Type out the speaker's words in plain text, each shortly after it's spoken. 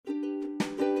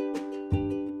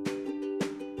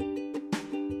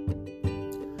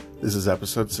This is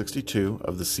episode 62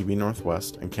 of the CB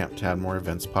Northwest and Camp Tadmor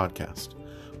Events podcast.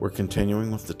 We're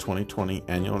continuing with the 2020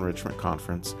 Annual Enrichment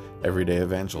Conference, Everyday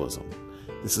Evangelism.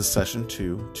 This is session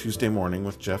 2, Tuesday morning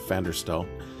with Jeff Vanderstelt,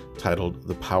 titled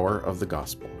The Power of the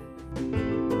Gospel.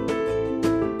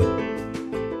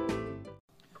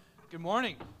 Good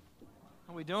morning.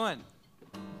 How are we doing?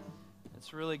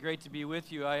 It's really great to be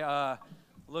with you. I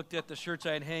looked at the shirts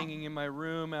I had hanging in my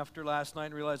room after last night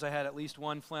and realized I had at least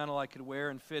one flannel I could wear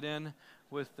and fit in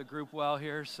with the group well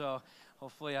here. So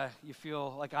hopefully you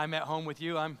feel like I'm at home with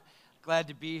you. I'm glad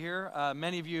to be here.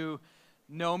 Many of you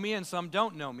know me and some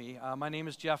don't know me. My name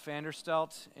is Jeff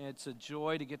Vanderstelt. It's a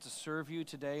joy to get to serve you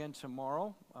today and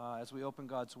tomorrow as we open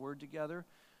God's Word together.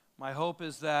 My hope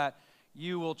is that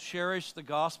you will cherish the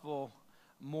gospel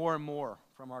more and more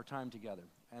from our time together,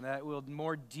 and that it will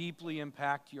more deeply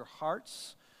impact your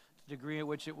hearts to the degree at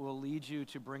which it will lead you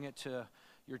to bring it to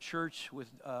your church with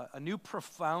a new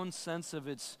profound sense of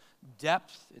its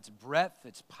depth, its breadth,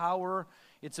 its power,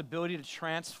 its ability to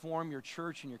transform your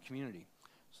church and your community.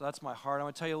 So that's my heart. I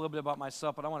want to tell you a little bit about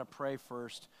myself, but I want to pray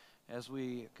first as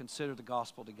we consider the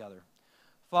gospel together.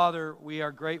 Father, we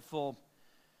are grateful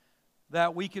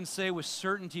that we can say with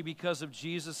certainty because of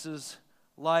Jesus'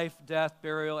 life, death,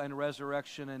 burial, and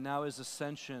resurrection, and now his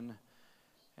ascension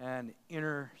and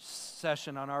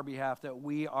intercession on our behalf, that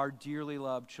we are dearly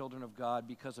loved children of God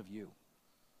because of you.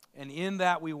 And in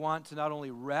that we want to not only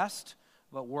rest,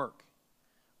 but work.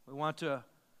 We want to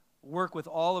work with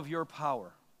all of your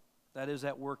power that is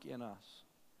at work in us.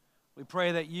 We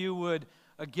pray that you would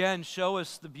again show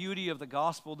us the beauty of the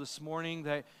gospel this morning,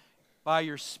 that by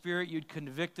your Spirit you'd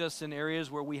convict us in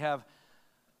areas where we have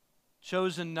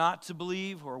chosen not to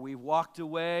believe, or we walked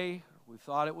away, or we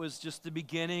thought it was just the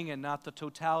beginning and not the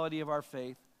totality of our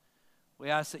faith. We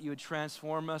ask that you would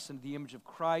transform us into the image of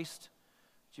Christ,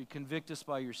 that you'd convict us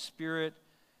by your Spirit,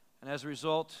 and as a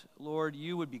result, Lord,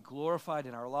 you would be glorified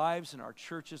in our lives, in our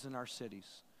churches, in our cities.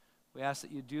 We ask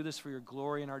that you do this for your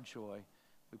glory and our joy.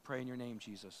 We pray in your name,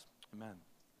 Jesus. Amen.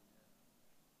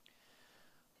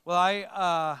 Well,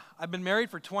 I've been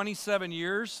married for 27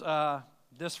 years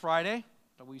this Friday.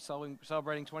 We're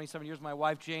celebrating 27 years. My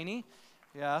wife, Janie,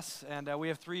 yes, and we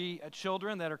have 3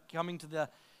 children that are coming to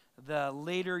the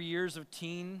later years of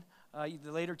the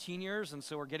later teen years, and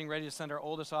so we're getting ready to send our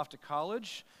oldest off to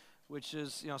college, which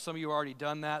is, some of you have already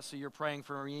done that, so you're praying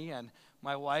for me and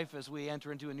my wife as we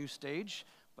enter into a new stage,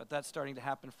 but that's starting to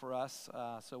happen for us.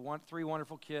 So 3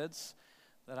 wonderful kids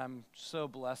that I'm so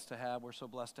blessed to have. We're so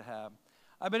blessed to have.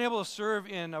 I've been able to serve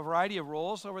in a variety of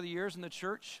roles over the years in the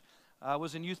church. I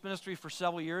was in youth ministry for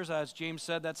several years. As James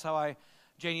said, that's how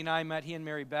Janie and I met, he and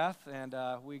Mary Beth, and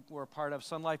we were a part of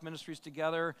Sun Life Ministries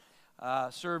together,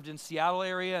 served in Seattle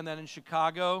area and then in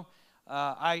Chicago.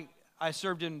 I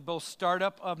served in both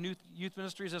startup of youth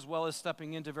ministries as well as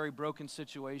stepping into very broken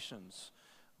situations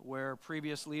where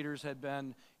previous leaders had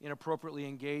been inappropriately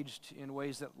engaged in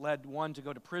ways that led one to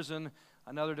go to prison,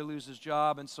 another to lose his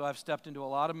job, and so I've stepped into a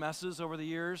lot of messes over the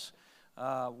years.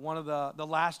 One of the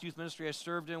last youth ministry I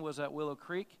served in was at Willow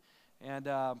Creek, and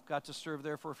got to serve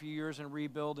there for a few years and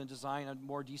rebuild and design a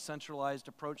more decentralized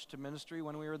approach to ministry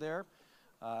when we were there.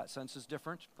 Sense is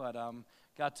different, but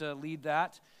got to lead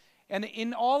that. And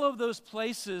in all of those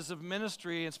places of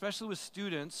ministry, especially with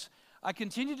students, I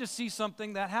continue to see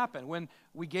something that happened. When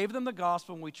we gave them the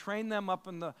gospel, when we trained them up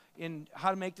in how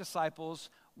to make disciples,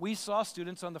 we saw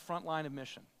students on the front line of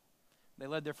mission. They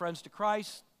led their friends to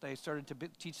Christ. They started to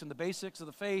teach them the basics of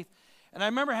the faith. And I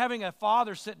remember having a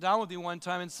father sit down with me one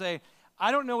time and say,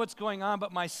 I don't know what's going on,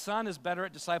 but my son is better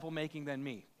at disciple making than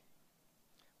me.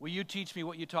 Will you teach me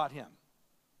what you taught him?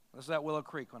 This was at Willow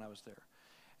Creek when I was there.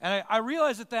 And I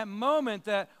realized at that moment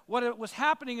that what was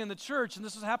happening in the church, and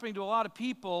this was happening to a lot of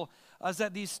people, is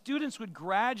that these students would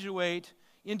graduate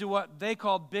into what they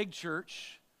called big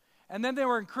church, and then they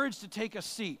were encouraged to take a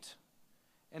seat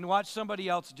and watch somebody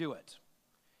else do it.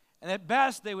 And at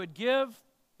best, they would give,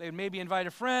 they would maybe invite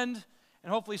a friend,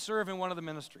 and hopefully serve in one of the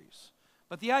ministries.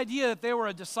 But the idea that they were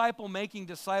a disciple-making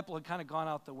disciple had kind of gone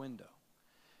out the window.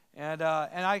 And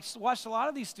I watched a lot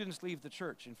of these students leave the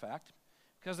church, in fact,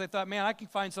 because they thought, man, I can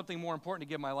find something more important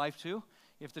to give my life to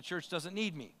if the church doesn't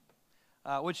need me,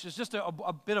 which is just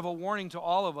a bit of a warning to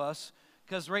all of us,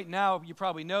 because right now, you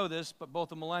probably know this, but both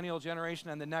the millennial generation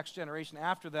and the next generation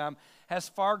after them has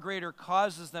far greater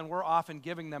causes than we're often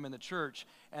giving them in the church,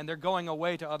 and they're going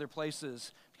away to other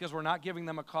places because we're not giving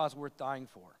them a cause worth dying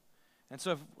for. And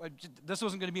so this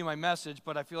wasn't going to be my message,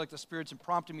 but I feel like the Spirit's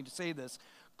prompted me to say this.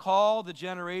 Call the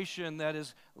generation that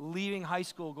is leaving high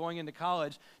school, going into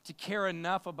college, to care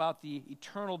enough about the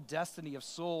eternal destiny of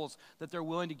souls that they're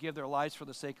willing to give their lives for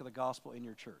the sake of the gospel in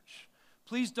your church.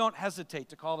 please don't hesitate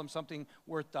to call them something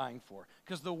worth dying for,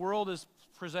 because the world is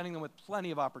presenting them with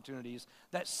plenty of opportunities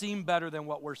that seem better than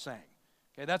what we're saying.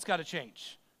 Okay, that's got to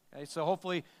change. Okay, so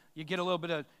hopefully you get a little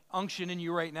bit of unction in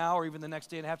you right now, or even the next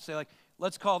day, and have to say, like,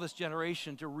 let's call this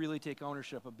generation to really take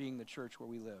ownership of being the church where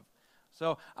we live.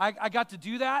 So I got to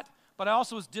do that, but I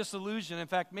also was disillusioned. In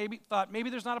fact, thought maybe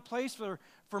there's not a place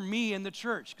for me in the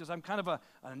church, because I'm kind of a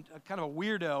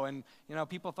weirdo, and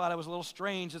people thought I was a little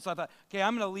strange. And so I thought, okay,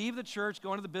 I'm going to leave the church,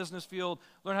 go into the business field,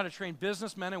 learn how to train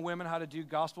businessmen and women how to do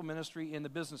gospel ministry in the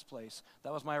business place.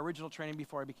 That was my original training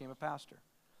before I became a pastor.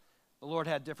 The Lord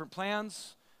had different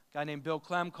plans. A guy named Bill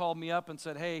Clem called me up and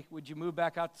said, hey, would you move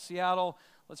back out to Seattle?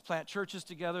 Let's plant churches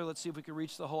together. Let's see if we can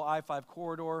reach the whole I-5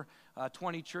 corridor.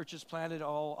 20 churches planted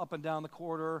all up and down the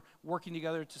corridor, working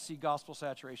together to see gospel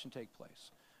saturation take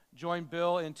place. Joined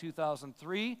Bill in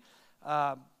 2003.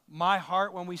 My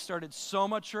heart when we started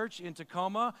Soma Church in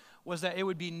Tacoma was that it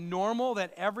would be normal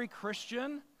that every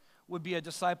Christian would be a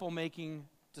disciple-making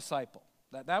disciple.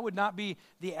 That would not be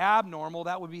the abnormal,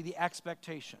 that would be the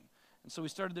expectation. And so we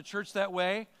started the church that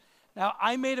way. Now,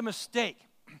 I made a mistake.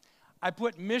 I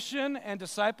put mission and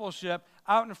discipleship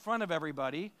out in front of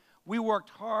everybody. We worked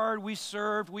hard, we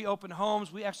served, we opened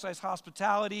homes, we exercised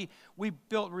hospitality, we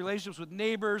built relationships with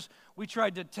neighbors, we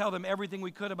tried to tell them everything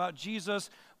we could about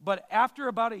Jesus. But after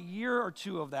about a year or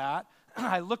two of that,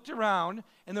 I looked around,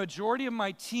 and the majority of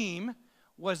my team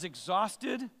was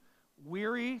exhausted,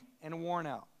 weary, and worn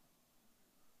out.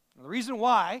 Now, the reason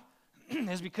why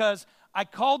is because I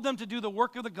called them to do the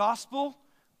work of the gospel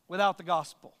without the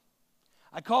gospel.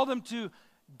 I called them to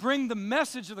bring the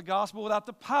message of the gospel without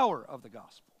the power of the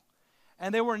gospel.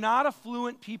 And they were not a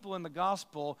fluent people in the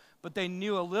gospel, but they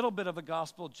knew a little bit of the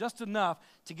gospel, just enough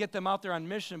to get them out there on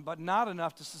mission, but not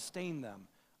enough to sustain them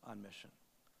on mission.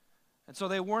 And so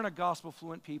they weren't a gospel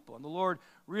fluent people. And the Lord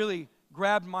really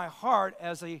grabbed my heart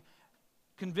as He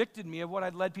convicted me of what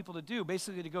I'd led people to do,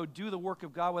 basically to go do the work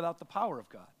of God without the power of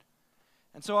God.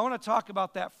 And so I want to talk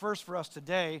about that first for us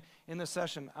today in this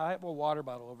session. I have a water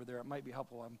bottle over there. It might be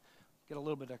helpful. I'm get a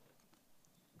little bit of...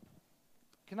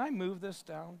 Can I move this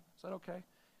down? Is that okay?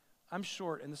 I'm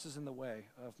short, and this is in the way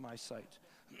of my sight.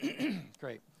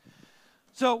 Great.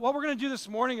 So what we're going to do this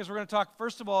morning is we're going to talk,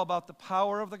 first of all, about the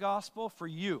power of the gospel for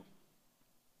you.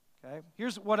 Okay?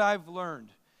 Here's what I've learned.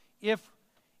 If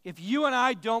you and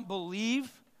I don't believe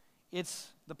it's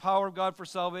the power of God for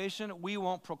salvation, we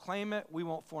won't proclaim it, we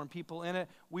won't form people in it,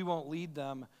 we won't lead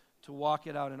them to walk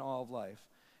it out in all of life.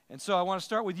 And so I want to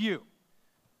start with you.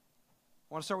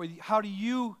 I want to start with how do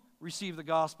you receive the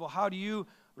gospel? How do you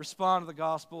respond to the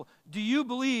gospel? Do you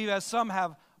believe, as some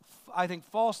have, I think,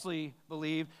 falsely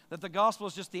believed, that the gospel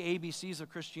is just the ABCs of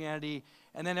Christianity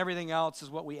and then everything else is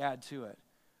what we add to it?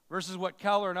 Versus what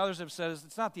Keller and others have said is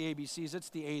it's not the ABCs, it's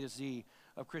the A to Z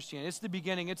of Christianity. It's the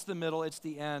beginning, it's the middle, it's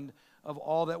the end of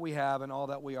all that we have and all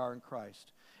that we are in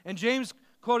Christ. And James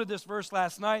quoted this verse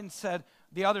last night and said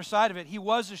the other side of it, he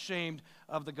was ashamed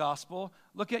of the gospel.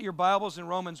 Look at your Bibles in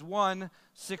Romans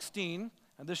 1:16,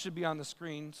 and this should be on the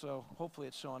screen, so hopefully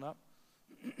it's showing up.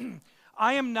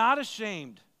 I am not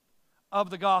ashamed of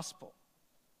the gospel.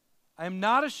 I am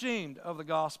not ashamed of the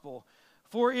gospel,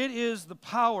 for it is the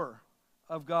power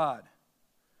of God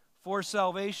for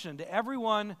salvation to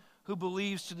everyone who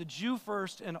believes, to the Jew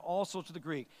first and also to the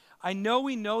Greek. I know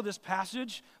we know this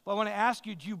passage, but I want to ask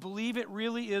you, do you believe it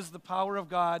really is the power of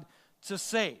God to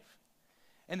save?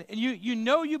 And you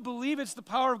know you believe it's the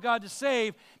power of God to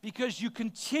save because you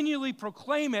continually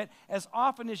proclaim it as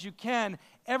often as you can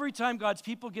every time God's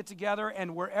people get together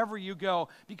and wherever you go,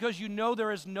 because you know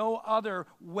there is no other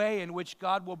way in which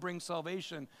God will bring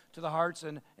salvation to the hearts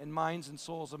and minds and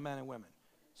souls of men and women.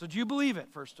 So do you believe it,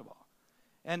 first of all?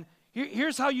 And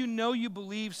here's how you know you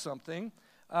believe something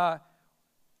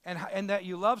and that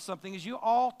you love something is you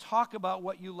all talk about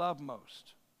what you love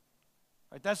most.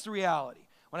 Right? That's the reality.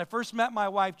 When I first met my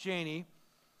wife, Janie,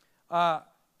 and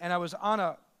I was on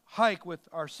a hike with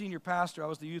our senior pastor, I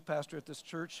was the youth pastor at this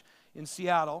church in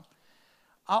Seattle,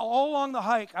 all along the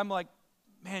hike, I'm like,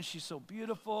 man, she's so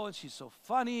beautiful, and she's so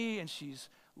funny, and she's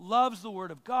loves the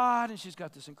Word of God, and she's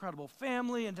got this incredible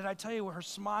family, and did I tell you her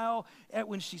smile,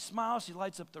 when she smiles, she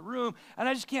lights up the room, and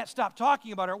I just can't stop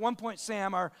talking about her. At one point,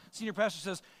 Sam, our senior pastor,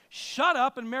 says, shut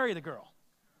up and marry the girl,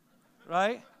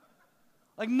 right?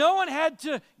 Like, no one had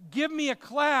to give me a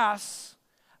class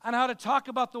on how to talk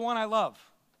about the one I love.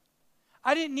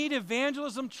 I didn't need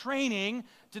evangelism training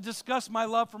to discuss my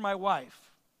love for my wife,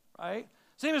 right?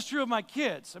 Same is true of my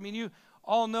kids. I mean, you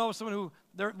all know someone who,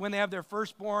 when they have their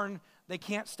firstborn, they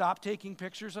can't stop taking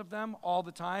pictures of them all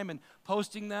the time and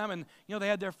posting them. And, they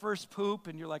had their first poop,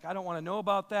 and you're like, I don't want to know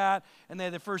about that. And they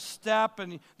had their first step,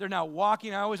 and they're now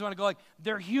walking. I always want to go like,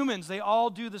 they're humans. They all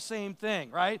do the same thing,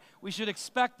 right? We should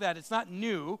expect that. It's not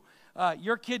new.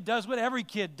 Your kid does what every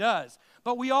kid does.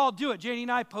 But we all do it. Janie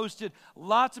and I posted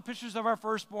lots of pictures of our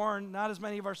firstborn, not as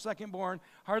many of our secondborn,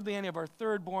 hardly any of our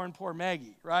thirdborn, poor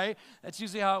Maggie, right? That's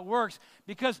usually how it works.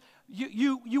 Because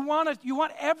you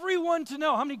want everyone to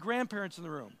know. How many grandparents in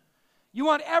the room? You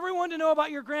want everyone to know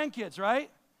about your grandkids, right?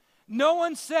 No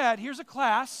one said, here's a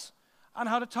class on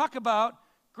how to talk about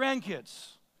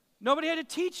grandkids. Nobody had to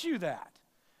teach you that.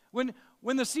 When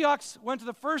the Seahawks went to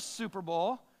the first Super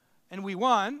Bowl and we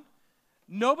won,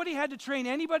 nobody had to train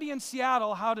anybody in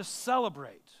Seattle how to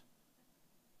celebrate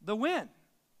the win.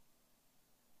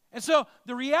 And so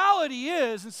the reality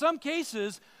is, in some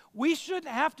cases, we shouldn't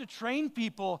have to train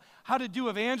people how to do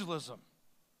evangelism.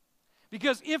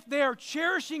 Because if they're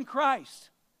cherishing Christ,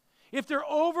 if they're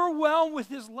overwhelmed with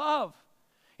His love,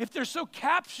 if they're so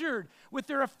captured with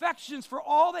their affections for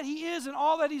all that He is and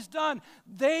all that He's done,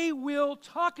 they will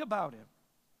talk about Him.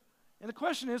 And the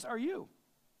question is, are you?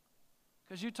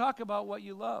 Because you talk about what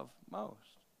you love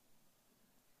most.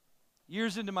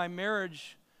 Years into my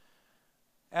marriage,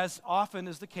 as often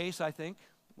is the case, I think,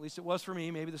 at least it was for me,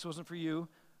 maybe this wasn't for you,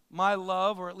 my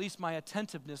love, or at least my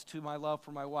attentiveness to my love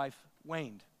for my wife,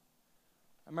 waned.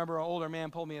 I remember an older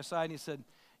man pulled me aside and he said,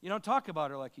 you don't talk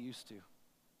about her like you used to.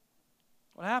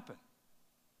 What happened?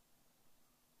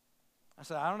 I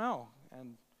said, I don't know.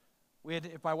 And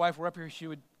if my wife were up here, she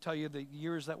would tell you the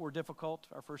years that were difficult,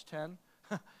 our first 10.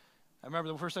 I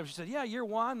remember the first time she said, yeah, year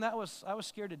one, I was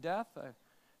scared to death.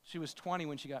 She was 20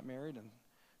 when she got married, and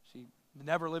she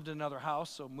never lived in another house,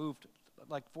 so moved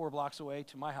like 4 blocks away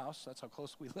to my house. That's how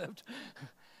close we lived.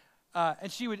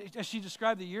 And she would, as she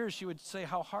described the years, she would say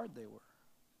how hard they were.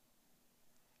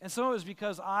 And so it was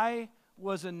because I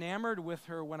was enamored with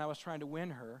her when I was trying to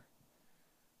win her,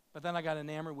 but then I got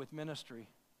enamored with ministry,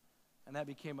 and that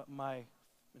became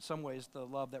in some ways, the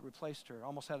love that replaced her.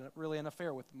 Almost had really an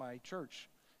affair with my church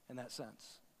in that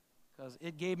sense, because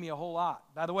it gave me a whole lot.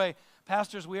 By the way,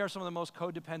 pastors, we are some of the most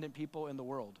codependent people in the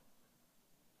world,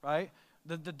 right?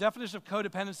 The definition of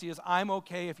codependency is I'm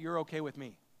okay if you're okay with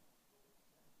me,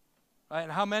 right?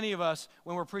 And how many of us,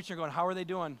 when we're preaching, are going, how are they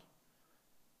doing?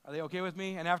 Are they okay with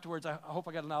me? And afterwards, I hope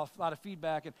I got a lot of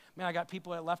feedback. And man, I got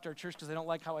people that left our church because they don't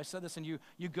like how I said this. And you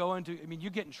go into, you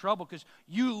get in trouble because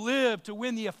you live to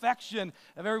win the affection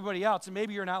of everybody else. And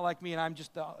maybe you're not like me and I'm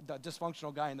just the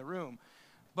dysfunctional guy in the room.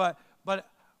 But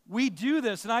we do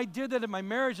this, and I did that in my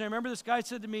marriage. And I remember this guy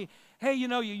said to me, hey,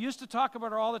 you used to talk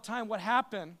about her all the time. What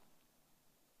happened?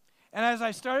 And as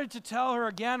I started to tell her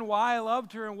again why I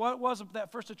loved her and what it was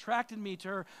that first attracted me to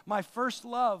her, my first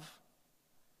love,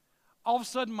 all of a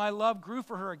sudden my love grew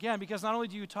for her again, because not only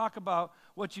do you talk about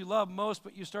what you love most,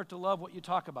 but you start to love what you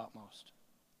talk about most.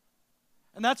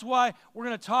 And that's why we're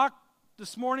going to talk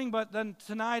this morning, but then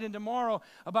tonight and tomorrow,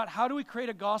 about how do we create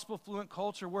a gospel-fluent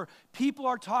culture where people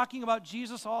are talking about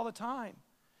Jesus all the time.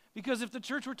 Because if the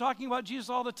church were talking about Jesus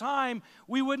all the time,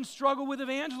 we wouldn't struggle with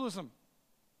evangelism.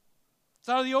 It's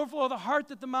out of the overflow of the heart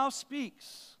that the mouth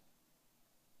speaks.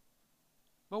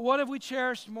 But what have we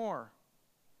cherished more?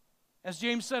 As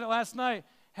James said it last night,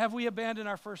 have we abandoned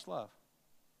our first love?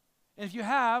 And if you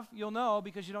have, you'll know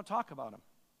because you don't talk about him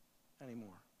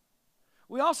anymore.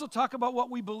 We also talk about what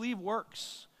we believe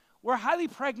works. We're highly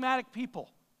pragmatic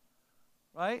people,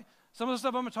 right? Some of the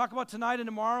stuff I'm going to talk about tonight and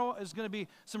tomorrow is going to be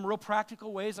some real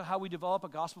practical ways of how we develop a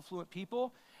gospel-fluent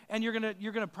people. And you're going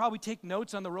to probably take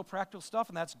notes on the real practical stuff,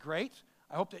 and that's great.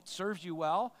 I hope that serves you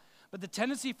well. But the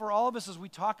tendency for all of us is we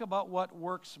talk about what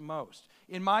works most.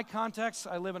 In my context,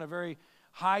 I live in a very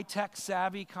high-tech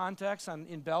savvy context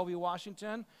in Bellevue,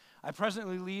 Washington. I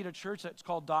presently lead a church that's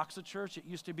called Doxa Church. It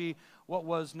used to be what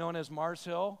was known as Mars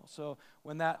Hill. So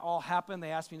when that all happened, they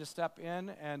asked me to step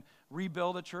in and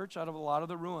rebuild a church out of a lot of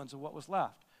the ruins of what was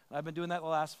left. And I've been doing that the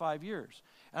last 5 years.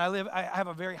 And I have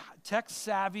a very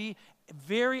tech-savvy,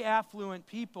 very affluent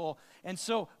people. And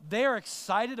so they're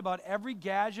excited about every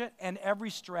gadget and every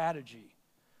strategy.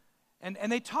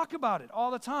 And they talk about it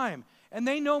all the time. And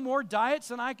they know more diets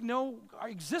than I know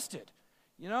existed.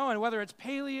 And whether it's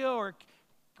paleo or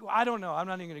I don't know. I'm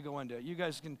not even going to go into it. You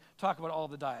guys can talk about all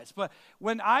the diets. But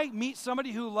when I meet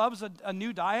somebody who loves a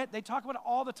new diet, they talk about it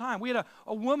all the time. We had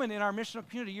a woman in our missional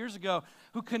community years ago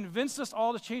who convinced us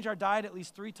all to change our diet at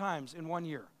least 3 times in 1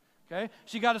 year. Okay?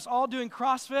 She got us all doing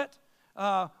CrossFit,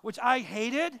 which I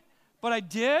hated, but I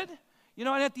did. You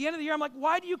know, and at the end of the year, I'm like,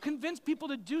 why do you convince people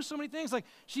to do so many things? Like,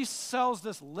 she sells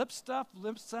this lip stuff,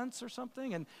 lip scents or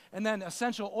something, and then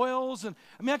essential oils. And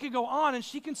I mean, I could go on, and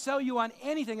she can sell you on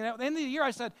anything. And at the end of the year,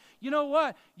 I said, you know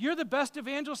what? You're the best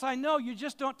evangelist I know. You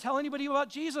just don't tell anybody about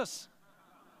Jesus.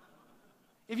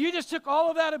 If you just took all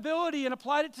of that ability and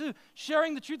applied it to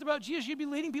sharing the truth about Jesus, you'd be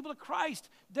leading people to Christ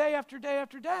day after day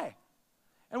after day.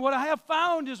 And what I have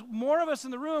found is more of us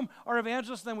in the room are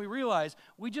evangelists than we realize.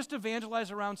 We just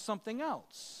evangelize around something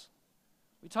else.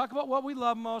 We talk about what we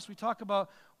love most. We talk about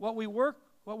what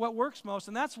works most.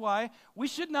 And that's why we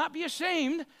should not be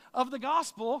ashamed of the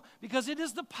gospel, because it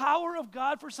is the power of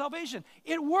God for salvation.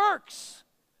 It works.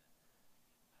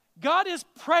 God is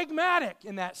pragmatic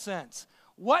in that sense.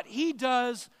 What he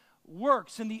does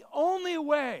works. And the only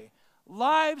way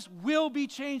lives will be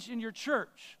changed in your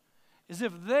church is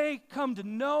if they come to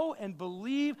know and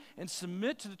believe and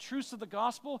submit to the truths of the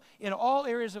gospel in all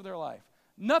areas of their life.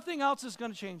 Nothing else is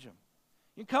going to change them.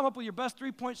 You can come up with your best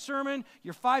 3-point sermon,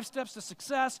 your 5 steps to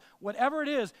success, whatever it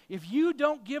is. If you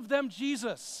don't give them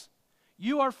Jesus,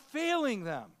 you are failing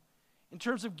them in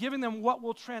terms of giving them what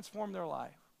will transform their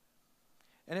life.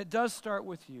 And it does start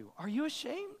with you. Are you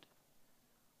ashamed?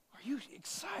 Are you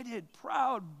excited,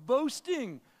 proud,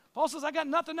 boasting? Paul says, I got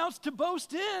nothing else to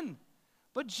boast in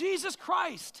but Jesus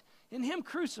Christ, in him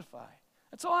crucified.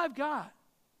 That's all I've got.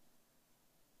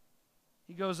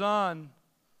 He goes on,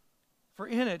 for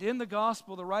in the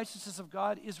gospel, the righteousness of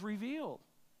God is revealed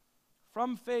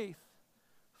from faith,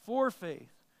 for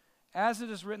faith. As it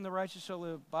is written, the righteous shall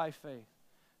live by faith.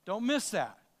 Don't miss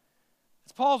that.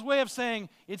 It's Paul's way of saying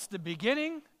it's the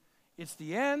beginning, it's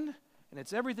the end, and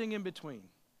it's everything in between.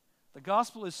 The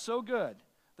gospel is so good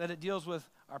that it deals with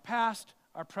our past,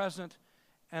 our present,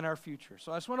 and our future.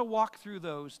 So I just want to walk through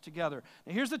those together.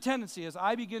 Now here's the tendency as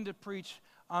I begin to preach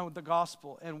on the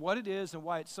gospel and what it is and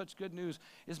why it's such good news,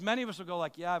 is many of us will go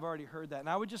like, yeah, I've already heard that. And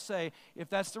I would just say, if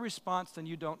that's the response, then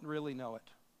you don't really know it.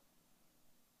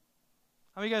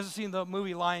 How many of you guys have seen the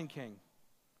movie Lion King?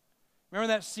 Remember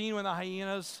that scene when the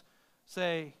hyenas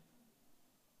say,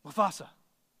 Mufasa?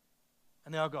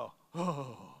 And they all go,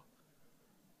 oh.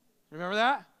 Remember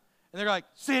that? And they're like,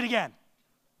 say it again.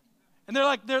 And they're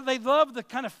like, they love the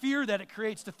kind of fear that it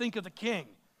creates to think of the king.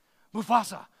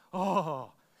 Mufasa,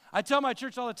 oh. I tell my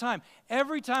church all the time,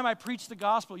 every time I preach the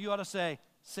gospel, you ought to say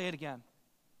it again.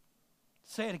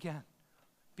 Say it again.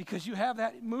 Because you have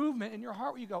that movement in your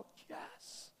heart where you go,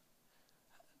 yes,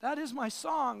 that is my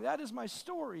song, that is my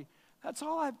story, that's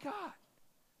all I've got.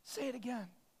 Say it again.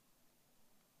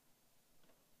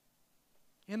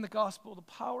 In the gospel, the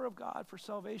power of God for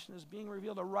salvation is being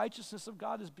revealed. The righteousness of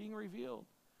God is being revealed.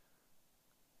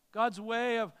 God's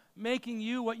way of making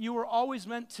you what you were always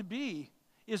meant to be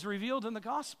is revealed in the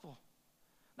gospel.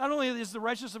 Not only is the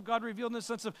righteousness of God revealed in the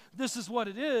sense of this is what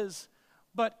it is,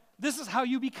 but this is how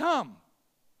you become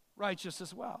righteous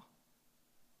as well.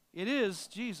 It is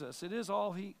Jesus. It is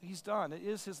all he's done. It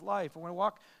is his life. And when I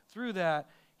walk through that,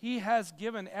 he has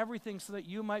given everything so that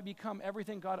you might become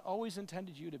everything God always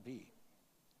intended you to be.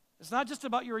 It's not just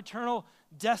about your eternal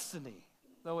destiny,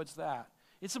 though it's that.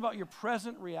 It's about your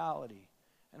present reality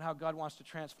and how God wants to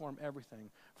transform everything.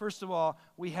 First of all,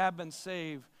 we have been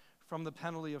saved from the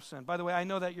penalty of sin. By the way, I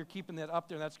know that you're keeping that up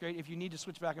there. That's great. If you need to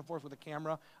switch back and forth with the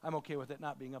camera, I'm okay with it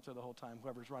not being up there the whole time,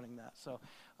 whoever's running that. So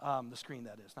the screen,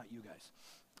 that is, not you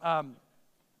guys.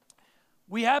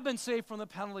 We have been saved from the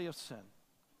penalty of sin.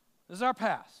 This is our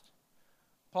past.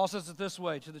 Paul says it this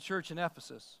way to the church in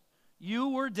Ephesus. You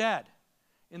were dead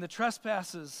in the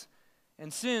trespasses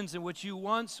and sins in which you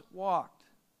once walked.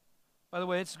 By the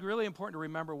way, it's really important to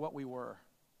remember what we were.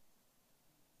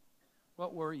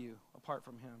 What were you apart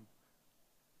from him?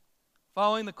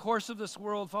 Following the course of this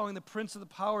world, following the prince of the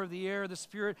power of the air, the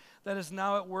spirit that is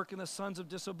now at work in the sons of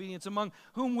disobedience, among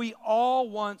whom we all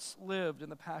once lived in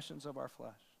the passions of our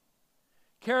flesh,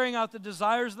 carrying out the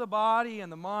desires of the body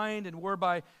and the mind, and were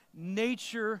by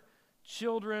nature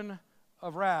children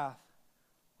of wrath,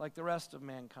 like the rest of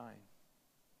mankind.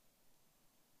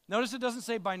 Notice it doesn't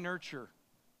say by nurture.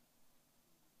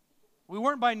 We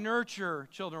weren't by nurture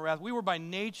children of wrath. We were by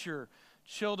nature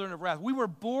children of wrath. We were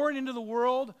born into the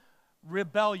world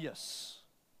rebellious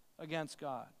against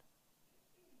God.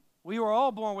 We were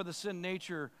all born with a sin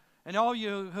nature. And all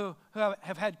you who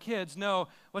have had kids know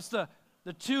what's the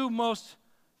 2 most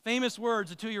famous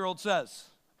words a 2-year-old says?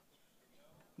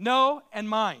 No and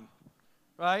mine,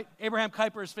 right? Abraham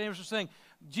Kuyper is famous for saying,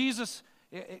 Jesus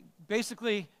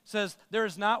basically says there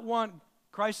is not one,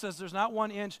 Christ says there's not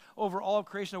 1 inch over all of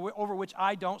creation over which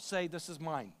I don't say this is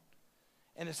mine.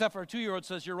 And except for a 2-year-old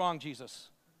says, you're wrong, Jesus.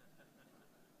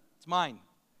 It's mine.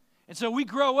 And so we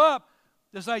grow up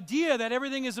This idea that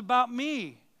everything is about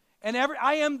me and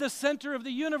I am the center of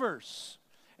the universe.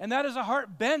 And that is a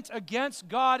heart bent against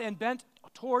God and bent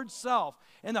towards self.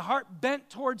 And the heart bent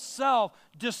towards self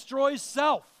destroys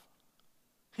self.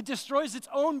 It destroys its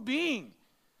own being.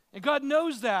 And God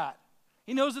knows that.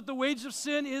 He knows that the wage of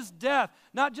sin is death.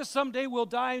 Not just someday we'll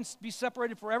die and be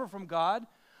separated forever from God,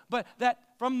 but that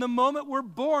from the moment we're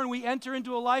born, we enter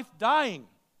into a life dying.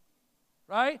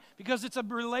 Right? Because it's a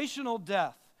relational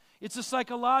death. It's a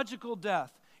psychological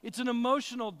death. It's an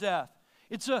emotional death.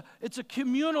 It's a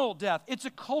communal death. It's a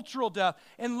cultural death.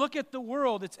 And look at the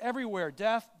world. It's everywhere.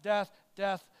 Death, death,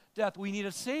 death, death. We need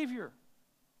a Savior.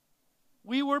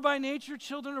 We were by nature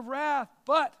children of wrath,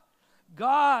 but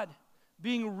God,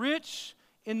 being rich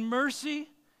in mercy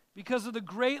because of the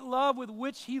great love with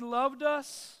which He loved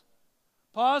us.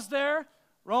 Pause there.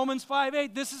 Romans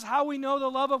 5:8. This is how we know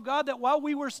the love of God, that while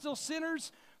we were still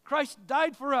sinners, Christ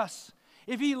died for us.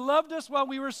 If He loved us while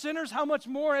we were sinners, how much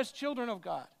more as children of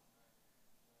God?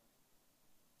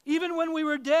 Even when we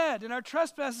were dead in our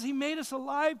trespasses, He made us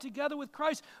alive together with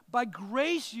Christ. By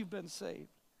grace you've been saved.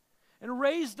 And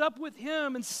raised up with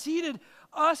Him and seated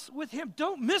us with Him.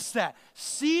 Don't miss that.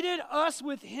 Seated us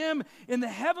with Him in the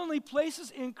heavenly places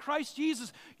in Christ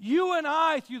Jesus. You and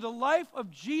I, through the life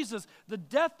of Jesus, the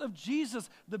death of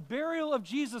Jesus, the burial of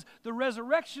Jesus, the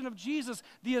resurrection of Jesus,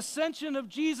 the ascension of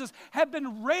Jesus, have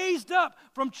been raised up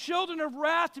from children of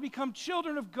wrath to become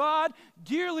children of God,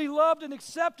 dearly loved and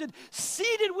accepted,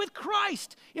 seated with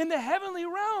Christ in the heavenly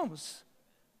realms.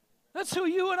 That's who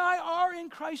you and I are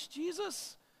in Christ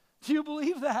Jesus. Do you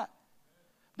believe that?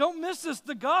 Don't miss this.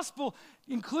 The gospel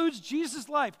includes Jesus'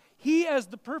 life. He, as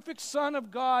the perfect Son of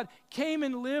God, came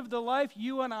and lived the life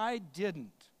you and I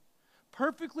didn't.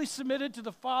 Perfectly submitted to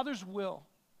the Father's will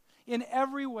in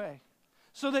every way.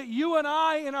 So that you and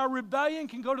I, in our rebellion,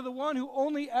 can go to the one who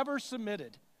only ever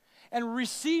submitted and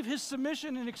receive His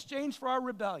submission in exchange for our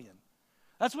rebellion.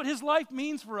 That's what His life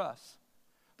means for us.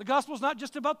 The gospel is not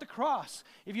just about the cross.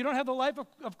 If you don't have the life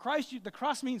of Christ, the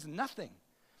cross means nothing.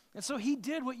 And so He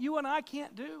did what you and I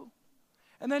can't do.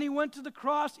 And then He went to the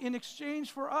cross in exchange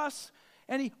for us,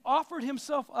 and He offered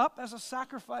Himself up as a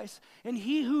sacrifice. And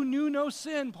He who knew no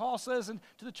sin, Paul says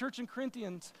to the church in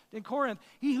Corinth,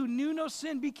 He who knew no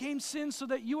sin became sin so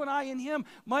that you and I in Him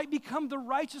might become the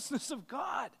righteousness of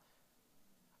God.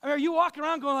 I mean, are you walking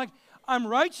around going like, I'm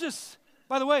righteous?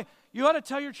 By the way, you ought to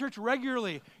tell your church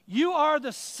regularly, you are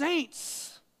the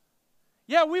saints.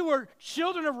 Yeah, we were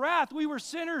children of wrath. We were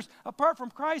sinners apart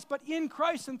from Christ, but in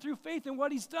Christ and through faith in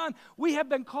what He's done, we have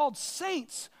been called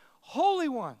saints, holy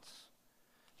ones.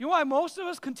 You know why most of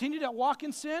us continue to walk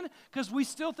in sin? Because we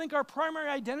still think our primary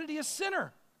identity is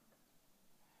sinner.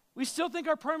 We still think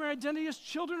our primary identity is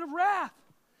children of wrath.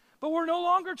 But we're no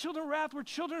longer children of wrath. We're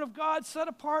children of God, set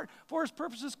apart for His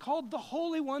purposes, called the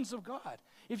holy ones of God.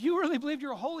 If you really believed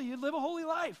you're holy, you'd live a holy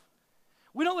life.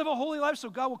 We don't live a holy life so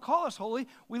God will call us holy.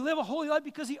 We live a holy life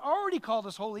because He already called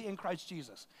us holy in Christ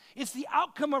Jesus. It's the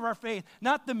outcome of our faith,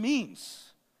 not the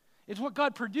means. It's what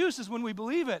God produces when we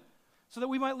believe it so that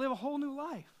we might live a whole new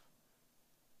life.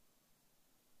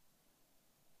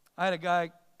 I had a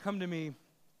guy come to me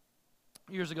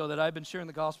years ago that I've been sharing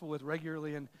the gospel with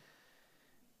regularly, and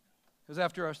it was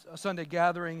after a Sunday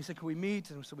gathering. He said, can we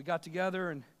meet? And so we got together,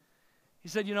 and he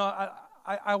said, you know,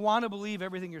 I want to believe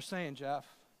everything you're saying, Jeff.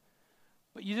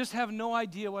 But you just have no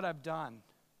idea what I've done.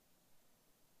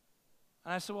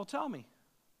 And I said, well, tell me.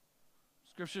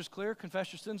 Scripture's clear.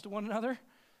 Confess your sins to one another.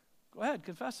 Go ahead,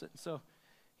 confess it. And so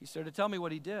he started to tell me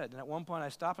what he did. And at one point I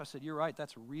stopped. I said, you're right.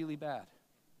 That's really bad.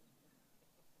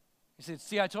 He said,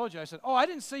 see, I told you. I said, oh, I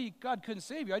didn't say God couldn't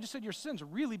save you. I just said your sin's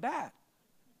really bad.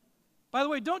 By the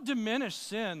way, don't diminish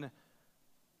sin.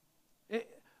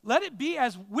 Let it be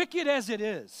as wicked as it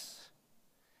is.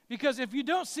 Because if you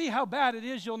don't see how bad it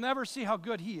is, you'll never see how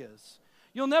good He is.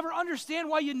 You'll never understand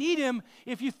why you need Him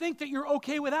if you think that you're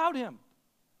okay without Him.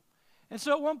 And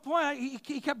so at one point,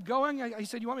 he kept going. He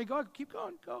said, you want me to go? Keep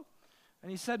going, go. And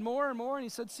he said more and more, and he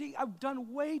said, see, I've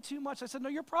done way too much. I said, no,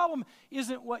 your problem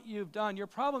isn't what you've done. Your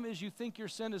problem is you think your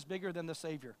sin is bigger than the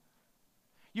Savior.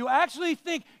 You actually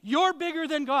think you're bigger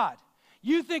than God.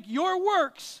 You think your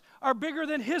works are bigger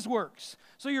than His works.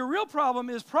 So your real problem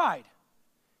is pride.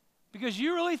 Because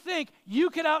you really think you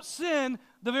can out-sin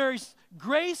the very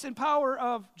grace and power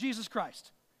of Jesus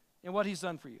Christ and what He's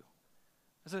done for you.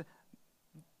 I said,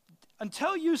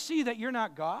 until you see that you're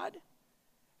not God,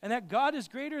 and that God is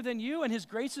greater than you, and His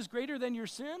grace is greater than your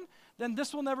sin, then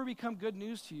this will never become good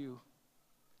news to you.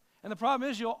 And the problem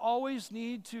is you'll always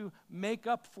need to make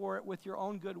up for it with your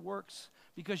own good works,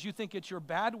 because you think it's your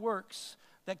bad works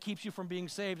that keeps you from being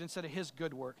saved instead of His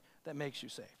good work that makes you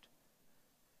saved.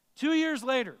 2 years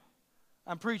later,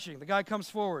 I'm preaching. The guy comes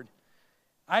forward.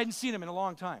 I hadn't seen him in a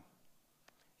long time.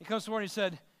 He comes forward and he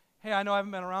said, hey, I know I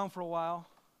haven't been around for a while.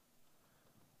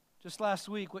 Just last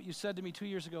week, what you said to me 2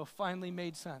 years ago finally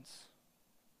made sense.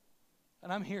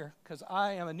 And I'm here because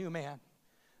I am a new man.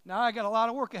 Now I got a lot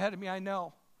of work ahead of me, I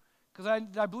know. Because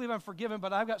I believe I'm forgiven,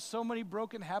 but I've got so many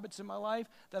broken habits in my life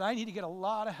that I need to get a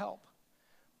lot of help.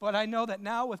 But I know that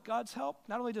now with God's help,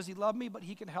 not only does he love me, but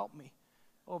he can help me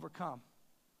overcome.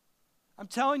 I'm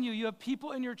telling you, you have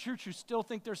people in your church who still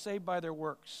think they're saved by their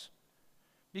works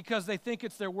because they think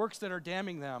it's their works that are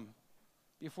damning them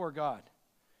before God.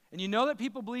 And you know that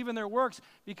people believe in their works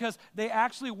because they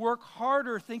actually work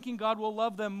harder thinking God will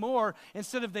love them more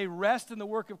instead of they rest in the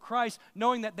work of Christ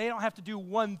knowing that they don't have to do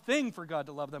one thing for God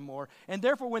to love them more. And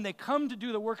therefore, when they come to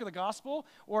do the work of the gospel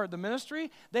or the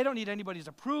ministry, they don't need anybody's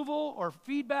approval or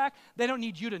feedback. They don't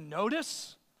need you to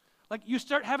notice. Like you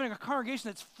start having a congregation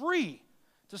that's free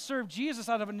to serve Jesus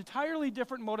out of an entirely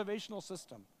different motivational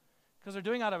system because they're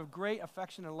doing it out of great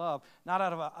affection and love, not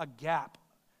out of a gap,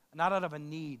 not out of a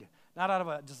need, not out of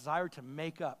a desire to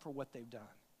make up for what they've done.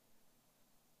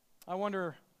 I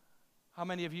wonder how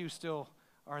many of you still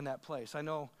are in that place. I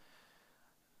know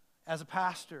as a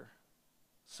pastor,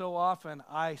 so often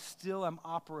I still am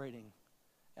operating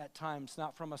at times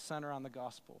not from a center on the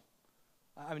gospel.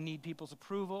 I need people's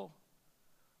approval.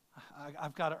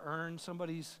 I've got to earn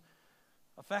somebody's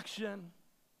affection.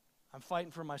 I'm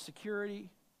fighting for my security.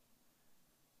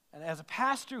 And as a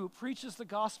pastor who preaches the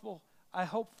gospel, I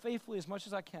hope faithfully as much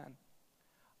as I can.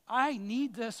 I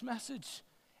need this message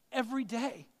every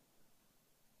day.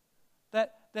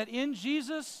 That in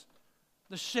Jesus,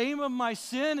 the shame of my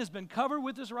sin has been covered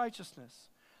with his righteousness.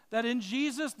 That in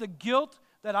Jesus, the guilt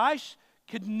that I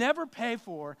could never pay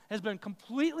for has been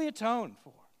completely atoned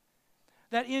for.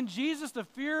 That in Jesus, the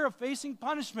fear of facing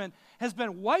punishment has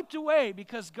been wiped away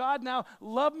because God now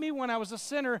loved me when I was a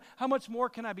sinner. How much more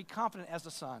can I be confident as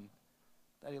a son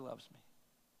that he loves me?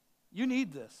 You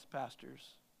need this,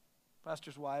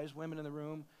 pastors' wives, women in the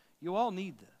room. You all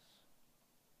need this.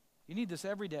 You need this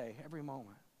every day, every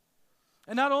moment.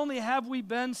 And not only have we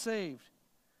been saved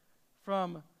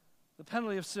from the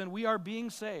penalty of sin, we are being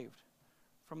saved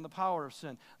from the power of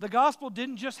sin. The gospel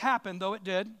didn't just happen, though it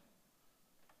did.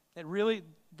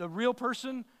 The real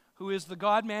person who is the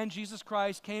God-man, Jesus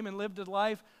Christ, came and lived a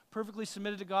life perfectly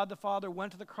submitted to God the Father,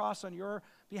 went to the cross on your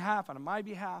behalf, on my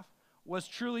behalf, was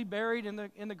truly buried in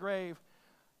the grave,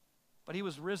 but he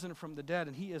was risen from the dead,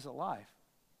 and he is alive.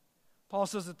 Paul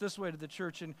says it this way to the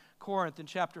church in Corinth in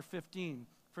chapter 15,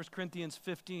 1 Corinthians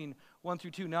 15, 1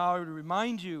 through 2. Now I would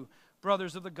remind you,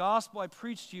 brothers, of the gospel I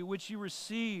preached to you, which you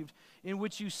received, in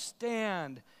which you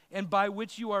stand, and by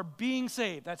which you are being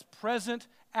saved. That's present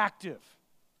active.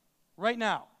 Right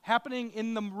now, happening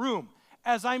in the room.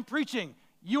 As I'm preaching,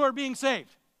 you are being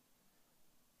saved.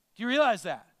 Do you realize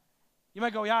that? You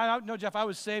might go, yeah, no, Jeff, I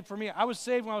was saved. For me, I was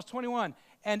saved when I was 21.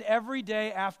 And every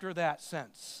day after that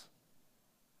since.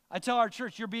 I tell our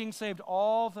church, you're being saved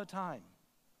all the time.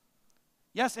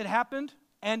 Yes, it happened,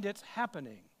 and it's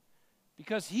happening.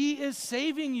 Because he is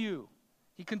saving you.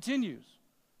 He continues.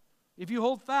 If you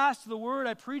hold fast to the word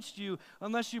I preached to you,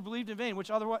 unless you believed in vain, which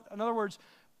in other words,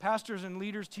 pastors and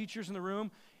leaders, teachers in the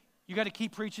room, you got to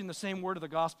keep preaching the same word of the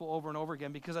gospel over and over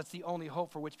again because that's the only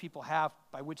hope for which people have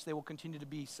by which they will continue to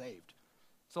be saved.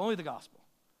 It's only the gospel.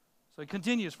 So he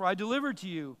continues, for I delivered to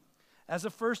you as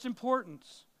of first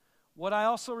importance what I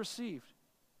also received,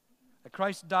 that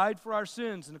Christ died for our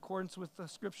sins in accordance with the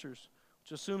scriptures,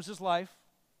 which assumes his life.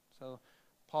 So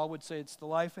Paul would say it's the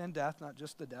life and death, not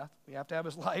just the death. We have to have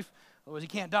his life, otherwise he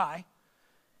can't die.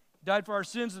 He died for our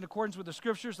sins in accordance with the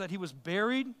scriptures, that he was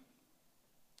buried,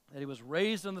 that he was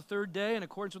raised on the third day in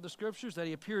accordance with the scriptures, that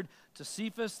he appeared to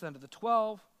Cephas, then to the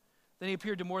 12. Then he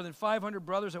appeared to more than 500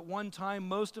 brothers at one time,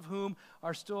 most of whom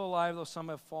are still alive, though some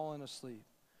have fallen asleep.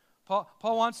 Paul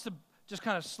wants to just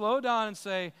kind of slow down and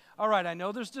say, all right, I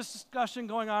know there's this discussion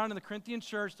going on in the Corinthian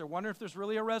church. They're wondering if there's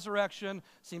really a resurrection.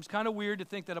 Seems kind of weird to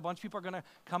think that a bunch of people are going to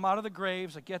come out of the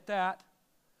graves. I get that.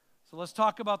 So let's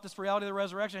talk about this reality of the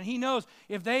resurrection. And he knows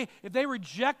if they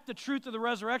reject the truth of the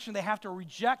resurrection, they have to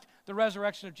reject the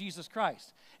resurrection of Jesus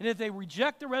Christ. And if they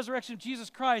reject the resurrection of Jesus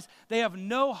Christ, they have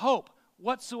no hope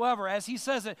whatsoever. As he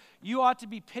says it, you ought to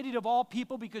be pitied of all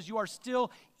people because you are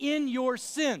still in your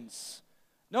sins.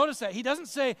 Notice that. He doesn't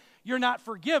say you're not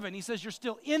forgiven. He says you're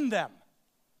still in them.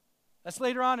 That's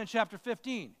later on in chapter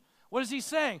 15. What is he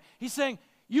saying? He's saying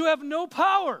you have no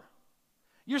power.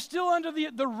 You're still under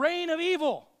the reign of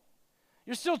evil.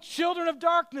 You're still children of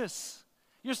darkness.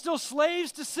 You're still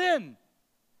slaves to sin.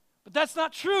 But that's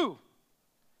not true.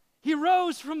 He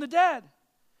rose from the dead.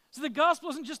 So the gospel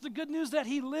isn't just the good news that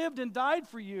he lived and died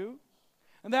for you,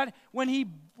 and that when he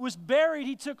was buried,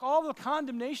 he took all the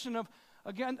condemnation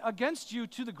against you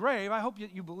to the grave. I hope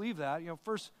you believe that.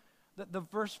 The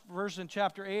first verse in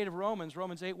chapter 8 of Romans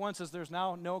 8:1 says there's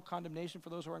now no condemnation for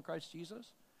those who are in Christ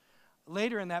Jesus.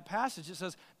 Later in that passage it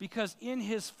says, because in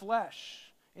his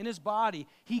flesh, in his body,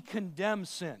 he condemned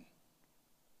sin.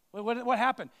 What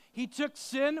happened? He took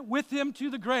sin with him to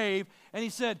the grave, and he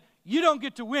said, you don't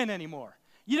get to win anymore.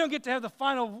 You don't get to have the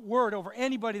final word over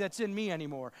anybody that's in me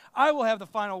anymore. I will have the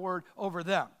final word over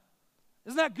them.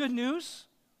 Isn't that good news?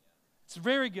 It's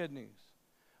very good news.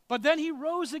 But then he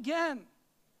rose again.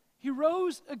 He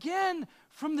rose again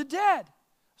from the dead.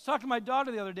 I was talking to my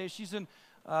daughter the other day. She's in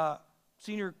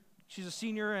she's a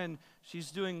senior, and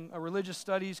she's doing a religious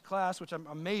studies class, which I'm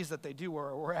amazed that they do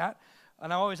where we're at.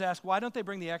 And I always ask, why don't they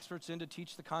bring the experts in to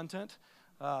teach the content?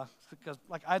 Because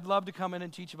I'd love to come in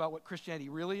and teach about what Christianity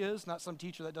really is, not some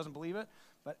teacher that doesn't believe it,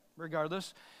 but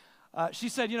regardless. She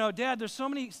said, Dad, there's so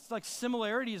many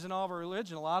similarities in all of our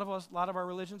religion. A lot of our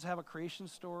religions have a creation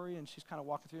story, and she's kind of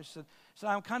walking through it. She said,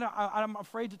 I'm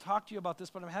afraid to talk to you about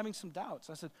this, but I'm having some doubts.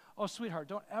 I said, oh, sweetheart,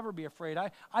 don't ever be afraid.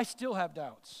 I still have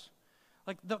doubts.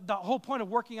 The whole point of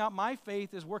working out my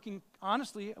faith is working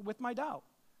honestly with my doubt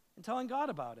and telling God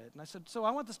about it. And I said, so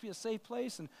I want this to be a safe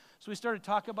place. And so we started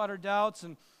talking about her doubts,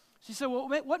 and she said, well,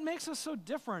 what makes us so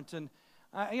different? And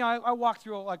I walked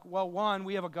through one,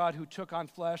 we have a God who took on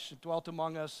flesh, dwelt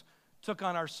among us, took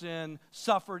on our sin,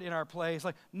 suffered in our place.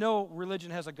 No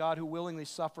religion has a God who willingly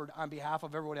suffered on behalf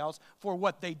of everyone else for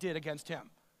what they did against him.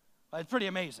 It's pretty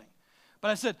amazing.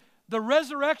 But I said, the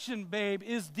resurrection, babe,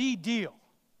 is the deal.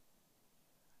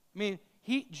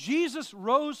 Jesus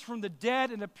rose from the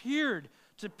dead and appeared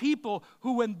to people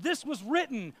who, when this was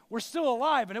written, were still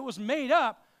alive, and it was made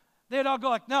up. They'd all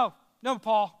go no,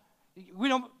 Paul,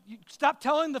 stop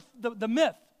telling the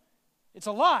myth. It's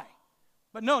a lie.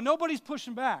 But no, nobody's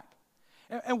pushing back.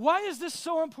 And why is this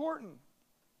so important?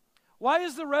 Why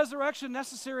is the resurrection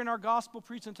necessary in our gospel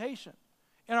presentation,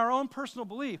 in our own personal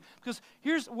belief? Because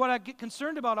here's what I get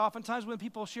concerned about oftentimes when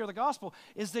people share the gospel,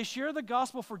 is they share the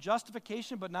gospel for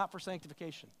justification but not for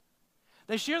sanctification.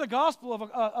 They share the gospel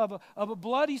of a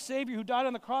bloody Savior who died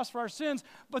on the cross for our sins,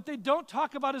 but they don't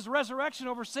talk about his resurrection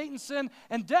over Satan's sin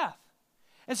and death.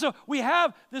 And so we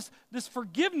have this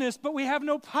forgiveness, but we have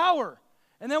no power.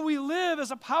 And then we live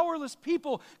as a powerless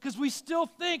people because we still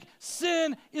think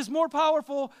sin is more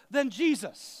powerful than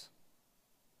Jesus.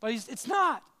 But it's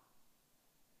not.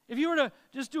 If you were to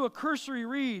just do a cursory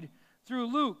read through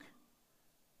Luke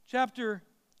chapter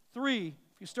 3,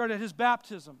 if you start at his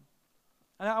baptism,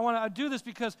 and I want to do this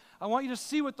because I want you to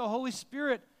see what the Holy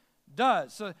Spirit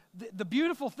does. So the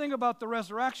beautiful thing about the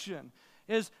resurrection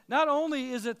is not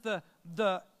only is it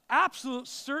the absolute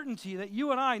certainty that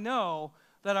you and I know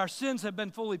that our sins have been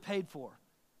fully paid for.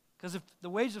 Because if the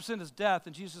wages of sin is death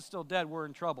and Jesus is still dead, we're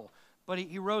in trouble. But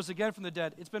he rose again from the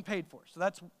dead. It's been paid for. So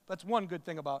that's one good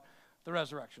thing about the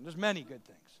resurrection. There's many good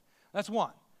things. That's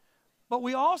one. But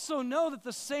we also know that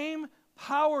the same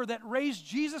power that raised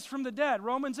Jesus from the dead,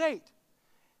 Romans 8,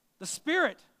 the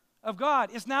Spirit of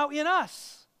God is now in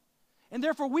us. And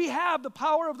therefore we have the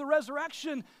power of the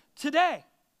resurrection today.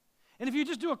 And if you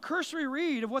just do a cursory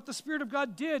read of what the Spirit of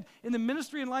God did in the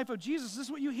ministry and life of Jesus, this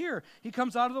is what you hear. He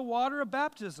comes out of the water of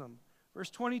baptism. Verse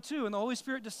 22, and the Holy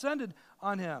Spirit descended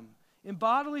on him in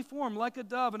bodily form like a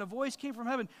dove, and a voice came from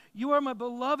heaven. You are my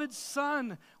beloved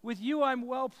Son. With you I'm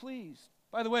well pleased.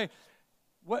 By the way,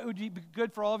 what would be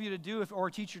good for all of you to do, or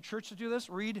teach your church to do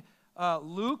this? Read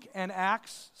Luke and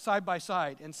Acts side by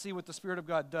side and see what the Spirit of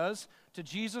God does to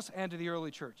Jesus and to the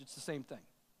early church. It's the same thing.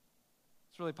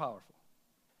 It's really powerful.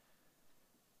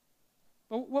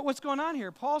 But what's going on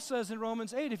here? Paul says in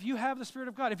Romans 8, if you have the Spirit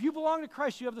of God, if you belong to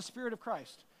Christ, you have the Spirit of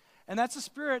Christ. And that's the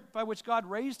Spirit by which God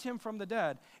raised him from the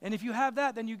dead. And if you have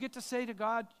that, then you get to say to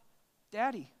God,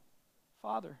 Daddy,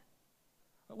 Father.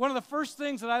 One of the first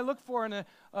things that I look for in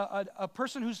a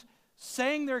person who's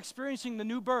saying they're experiencing the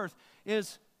new birth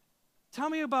is, tell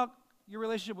me about your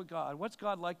relationship with God. What's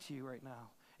God like to you right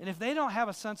now? And if they don't have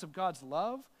a sense of God's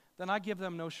love, then I give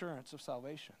them no assurance of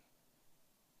salvation.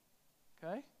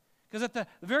 Okay? Because at the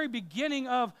very beginning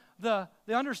of the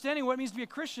understanding of what it means to be a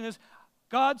Christian is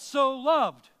God so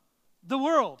loved the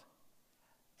world,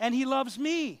 and he loves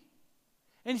me.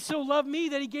 And he so loved me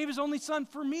that he gave his only Son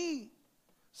for me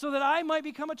so that I might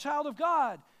become a child of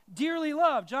God, dearly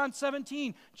loved. John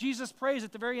 17, Jesus prays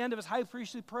at the very end of his high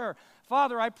priestly prayer,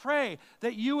 Father, I pray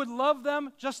that you would love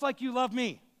them just like you love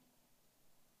me.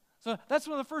 So that's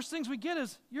one of the first things we get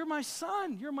is, you're my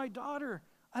son, you're my daughter,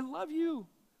 I love you.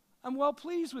 I'm well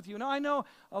pleased with you. Now, I know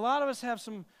a lot of us have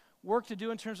some work to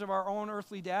do in terms of our own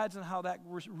earthly dads and how that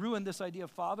ruined this idea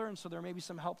of father, and so there may be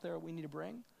some help there we need to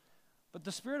bring. But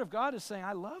the Spirit of God is saying,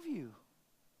 I love you.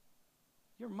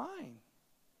 You're mine.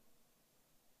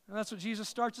 And that's what Jesus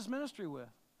starts his ministry with.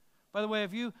 By the way,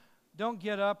 if you don't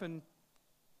get up and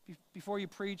before you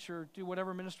preach or do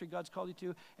whatever ministry God's called you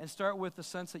to and start with the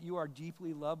sense that you are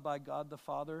deeply loved by God the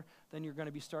Father, then you're going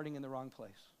to be starting in the wrong place.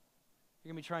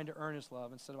 You're going to be trying to earn his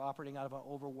love instead of operating out of an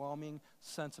overwhelming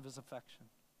sense of his affection.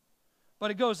 But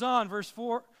it goes on, verse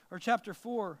 4, or chapter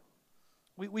 4,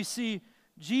 we see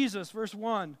Jesus, verse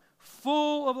 1,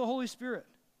 full of the Holy Spirit,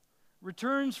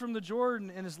 returns from the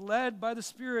Jordan and is led by the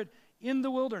Spirit in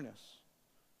the wilderness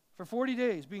for 40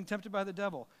 days, being tempted by the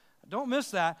devil. Don't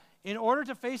miss that. In order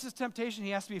to face his temptation,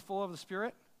 he has to be full of the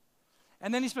Spirit.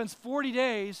 And then he spends 40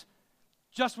 days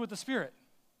just with the Spirit,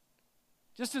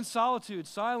 just in solitude,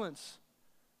 silence,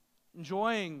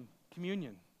 enjoying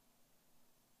communion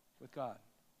with God.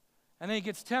 And then he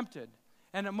gets tempted.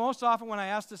 And most often when I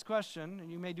ask this question,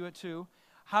 and you may do it too,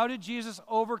 how did Jesus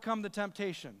overcome the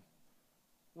temptation?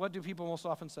 What do people most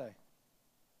often say?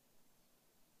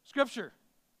 Scripture.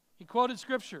 He quoted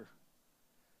Scripture.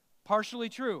 Partially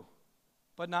true,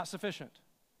 but not sufficient.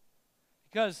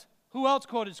 Because who else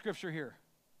quoted Scripture here?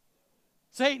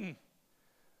 Satan.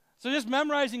 So just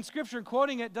memorizing Scripture and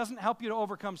quoting it doesn't help you to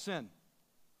overcome sin.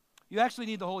 You actually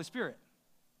need the Holy Spirit.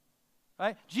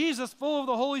 Right? Jesus, full of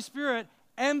the Holy Spirit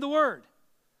and the Word.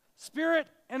 Spirit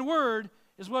and Word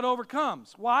is what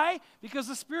overcomes. Why? Because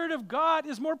the Spirit of God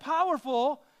is more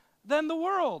powerful than the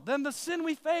world, than the sin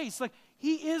we face. Like,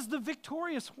 he is the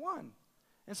victorious one.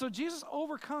 And so Jesus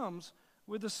overcomes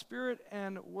with the Spirit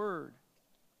and Word.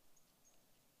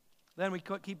 Then we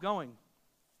keep going.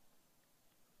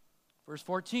 Verse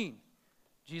 14,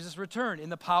 Jesus returned in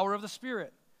the power of the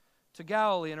Spirit to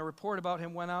Galilee, and a report about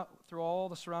him went out through all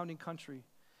the surrounding country,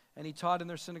 and he taught in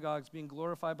their synagogues, being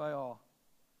glorified by all.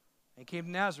 And he came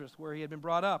to Nazareth, where he had been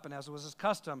brought up, and as was his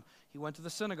custom, he went to the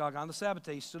synagogue on the Sabbath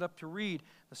day. He stood up to read.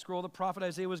 The scroll of the prophet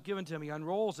Isaiah was given to him. He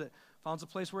unrolls it, finds a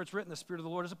place where it's written, the Spirit of the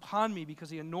Lord is upon me, because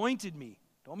he anointed me.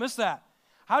 Don't miss that.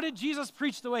 How did Jesus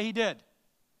preach the way he did?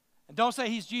 And don't say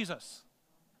he's Jesus.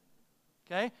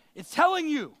 Okay? It's telling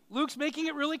you. Luke's making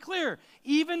it really clear.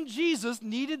 Even Jesus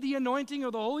needed the anointing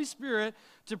of the Holy Spirit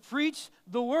to preach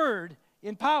the word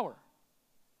in power.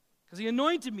 Because he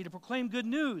anointed me to proclaim good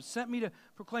news, sent me to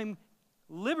proclaim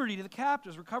liberty to the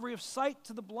captives, recovery of sight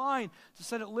to the blind, to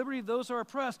set at liberty those who are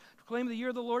oppressed, to proclaim the year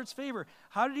of the Lord's favor.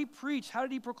 How did he preach? How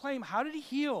did he proclaim? How did he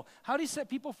heal? How did he set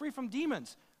people free from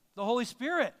demons? The Holy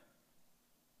Spirit.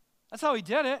 That's how he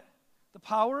did it. The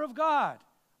power of God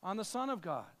on the Son of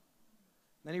God.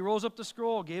 Then he rolls up the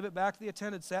scroll, gave it back to the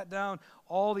attendant, sat down.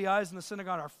 All the eyes in the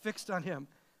synagogue are fixed on him.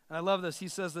 And I love this. He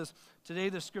says this, today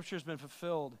the scripture has been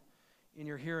fulfilled in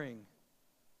your hearing.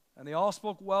 And they all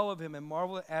spoke well of him and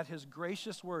marveled at his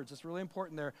gracious words. It's really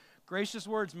important there. Gracious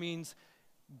words means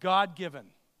God-given.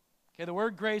 Okay, the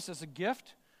word grace is a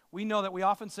gift. We know that we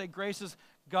often say grace is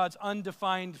God's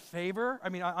unmerited favor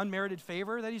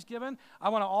that he's given. I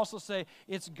want to also say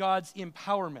it's God's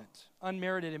empowerment,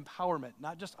 unmerited empowerment,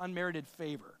 not just unmerited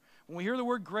favor. When we hear the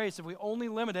word grace, if we only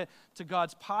limit it to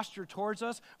God's posture towards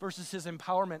us versus his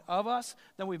empowerment of us,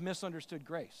 then we've misunderstood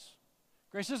grace.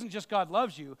 Grace isn't just God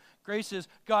loves you. Grace is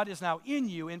God is now in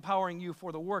you, empowering you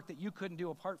for the work that you couldn't do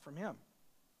apart from him.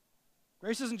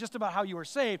 Grace isn't just about how you were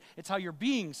saved. It's how you're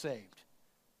being saved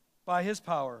by his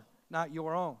power, not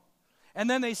your own. And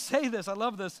then they say this, I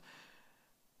love this.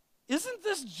 Isn't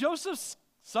this Joseph's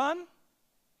son?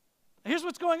 Here's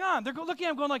what's going on. They're looking at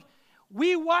him going like,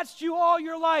 we watched you all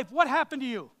your life. What happened to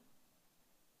you?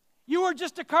 You were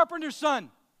just a carpenter's son.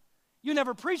 You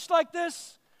never preached like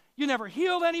this. You never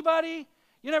healed anybody.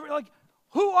 You never,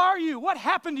 who are you? What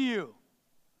happened to you?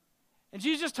 And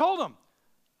Jesus just told them,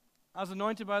 I was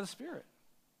anointed by the Spirit.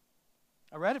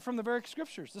 I read it from the very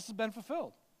scriptures. This has been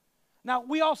fulfilled. Now,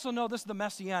 we also know this is the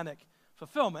messianic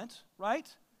fulfillment, right?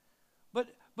 But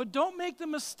don't make the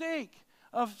mistake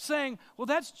of saying, well,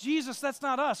 that's Jesus, that's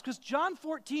not us. Because John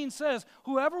 14 says,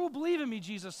 whoever will believe in me,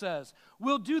 Jesus says,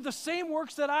 will do the same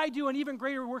works that I do, and even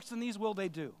greater works than these will they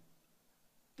do.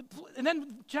 And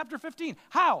then chapter 15,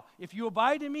 how? If you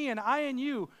abide in me and I in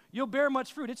you, you'll bear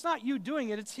much fruit. It's not you doing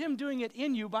it, it's him doing it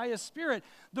in you by his Spirit.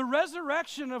 The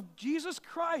resurrection of Jesus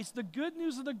Christ, the good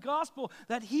news of the gospel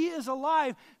that he is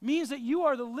alive, means that you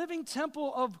are the living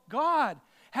temple of God,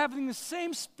 having the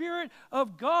same Spirit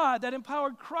of God that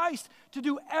empowered Christ to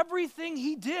do everything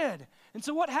he did. And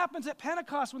so what happens at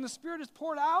Pentecost when the Spirit is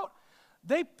poured out?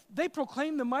 They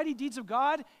proclaim the mighty deeds of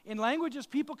God in languages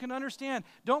people can understand.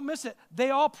 Don't miss it.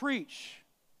 They all preach.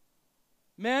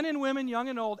 Men and women, young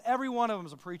and old, every one of them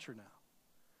is a preacher now.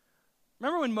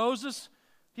 Remember when Moses,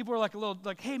 people were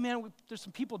like hey man, there's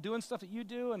some people doing stuff that you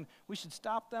do and we should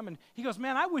stop them. And he goes,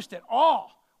 man, I wish that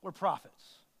all were prophets.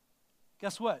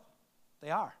 Guess what? They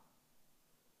are.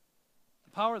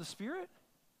 The power of the Spirit,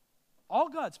 all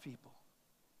God's people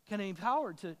can be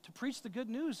empowered to preach the good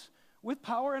news with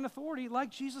power and authority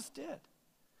like Jesus did.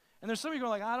 And there's some of you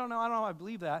going like, I don't know, I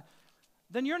believe that.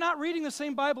 Then you're not reading the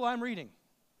same Bible I'm reading.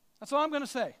 That's all I'm going to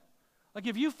say. Like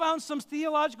if you found some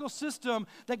theological system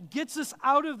that gets us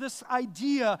out of this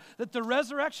idea that the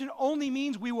resurrection only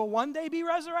means we will one day be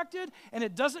resurrected, and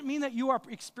it doesn't mean that you are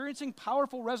experiencing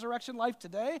powerful resurrection life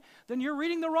today, then you're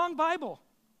reading the wrong Bible.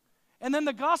 And then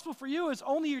the gospel for you is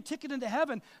only your ticket into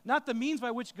heaven, not the means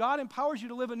by which God empowers you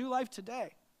to live a new life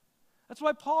today. That's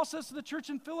why Paul says to the church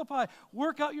in Philippi,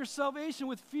 work out your salvation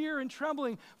with fear and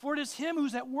trembling, for it is him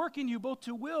who's at work in you both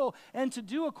to will and to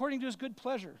do according to his good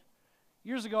pleasure.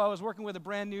 Years ago, I was working with a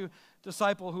brand new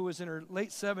disciple who was in her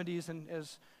late 70s, and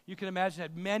as you can imagine,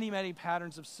 had many, many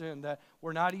patterns of sin that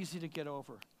were not easy to get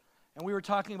over. And we were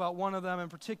talking about one of them in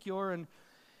particular,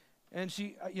 and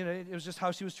she, it was just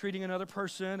how she was treating another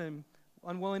person and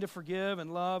unwilling to forgive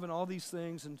and love and all these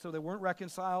things, and so they weren't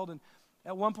reconciled. And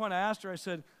at one point I asked her, I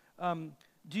said,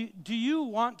 do you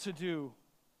want to do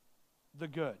the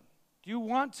good? Do you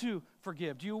want to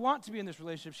forgive? Do you want to be in this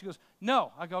relationship? She goes,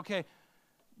 no. I go, okay,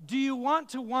 do you want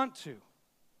to?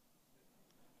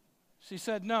 She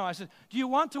said, no. I said, do you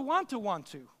want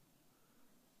to?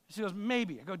 She goes,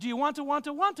 maybe. I go, do you want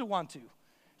to?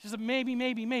 She said, maybe.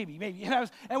 And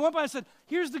at one point I said,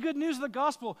 here's the good news of the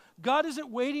gospel. God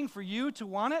isn't waiting for you to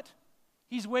want it.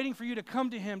 He's waiting for you to come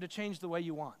to him to change the way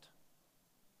you want.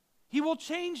 He will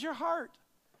change your heart.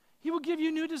 He will give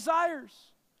you new desires.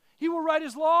 He will write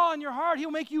his law in your heart.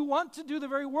 He'll make you want to do the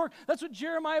very work. That's what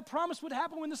Jeremiah promised would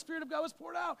happen when the Spirit of God was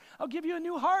poured out. I'll give you a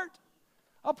new heart.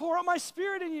 I'll pour out my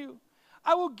Spirit in you.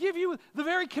 I will give you the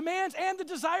very commands and the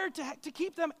desire to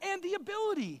keep them and the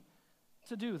ability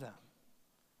to do them.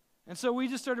 And so we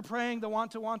just started praying the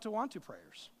want to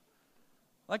prayers.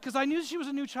 Because I knew she was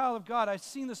a new child of God. I'd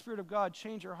seen the Spirit of God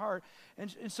change her heart.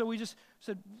 And so we just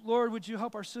said, Lord, would you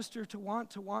help our sister to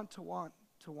want.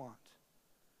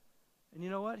 And you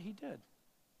know what? He did.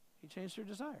 He changed her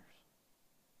desires.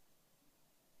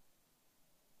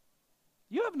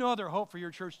 You have no other hope for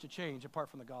your church to change apart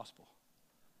from the gospel.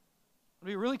 I'll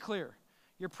be really clear.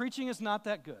 Your preaching is not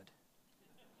that good.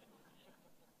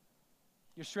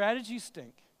 Your strategies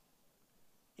stink.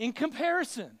 In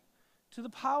comparison to the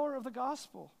power of the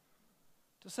gospel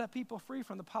to set people free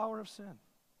from the power of sin.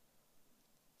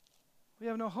 We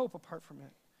have no hope apart from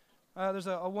it. There's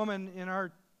a woman in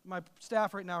my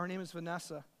staff right now. Her name is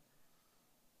Vanessa.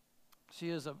 She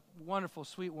is a wonderful,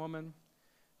 sweet woman.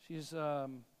 She's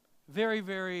very,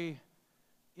 very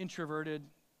introverted,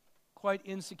 quite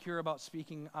insecure about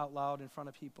speaking out loud in front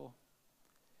of people.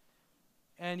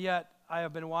 And yet, I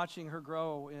have been watching her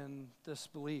grow in this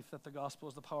belief that the gospel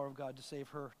is the power of God to save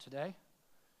her today,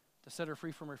 to set her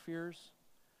free from her fears.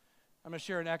 I'm going to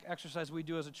share an exercise we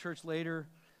do as a church later,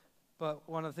 but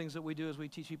one of the things that we do is we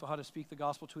teach people how to speak the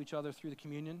gospel to each other through the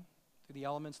communion, through the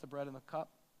elements, the bread and the cup.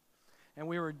 And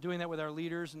we were doing that with our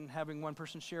leaders and having one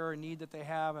person share a need that they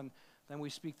have, and then we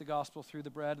speak the gospel through the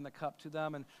bread and the cup to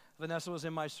them. And Vanessa was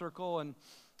in my circle, and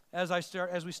as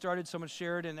we started, someone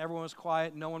shared, and everyone was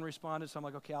quiet, and no one responded, so I'm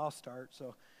like, okay, I'll start.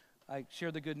 So I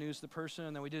shared the good news to the person,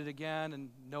 and then we did it again, and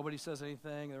nobody says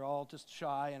anything. They're all just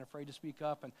shy and afraid to speak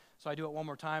up, and so I do it one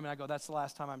more time, and I go, that's the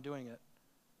last time I'm doing it.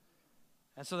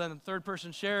 And so then the third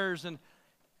person shares, and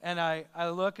I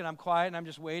look, and I'm quiet, and I'm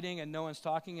just waiting, and no one's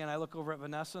talking, and I look over at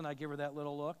Vanessa, and I give her that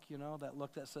little look, that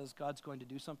look that says God's going to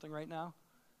do something right now.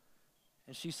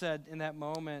 And she said in that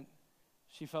moment,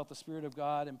 she felt the Spirit of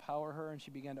God empower her, and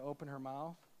she began to open her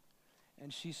mouth.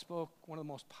 And she spoke one of the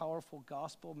most powerful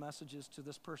gospel messages to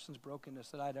this person's brokenness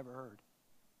that I'd ever heard.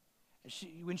 And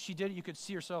when she did it, you could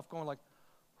see herself going like,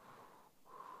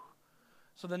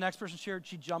 so the next person shared,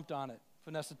 she jumped on it.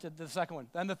 Vanessa did the second one,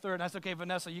 then the third. And I said, okay,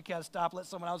 Vanessa, you can't stop. Let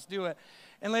someone else do it.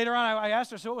 And later on, I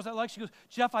asked her, so what was that like? She goes,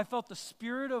 Jeff, I felt the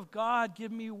Spirit of God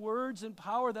give me words and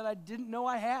power that I didn't know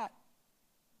I had.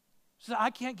 She said, I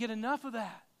can't get enough of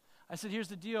that. I said, here's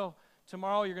the deal.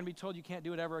 Tomorrow you're going to be told you can't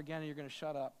do it ever again, and you're going to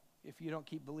shut up if you don't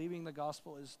keep believing the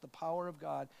gospel is the power of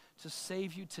God to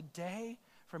save you today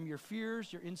from your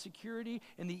fears, your insecurity,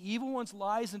 and the evil one's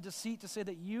lies and deceit to say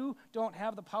that you don't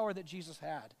have the power that Jesus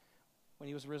had when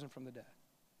he was risen from the dead.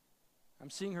 I'm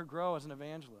seeing her grow as an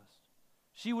evangelist.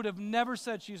 She would have never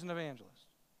said she's an evangelist,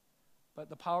 but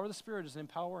the power of the Spirit is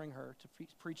empowering her to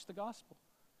preach the gospel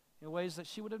in ways that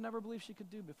she would have never believed she could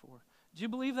do before. Do you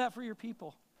believe that for your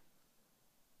people?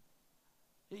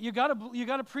 You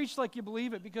gotta preach like you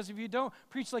believe it, because if you don't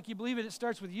preach like you believe it, it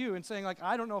starts with you and saying, like,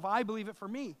 I don't know if I believe it for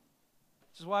me.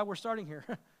 Which is why we're starting here.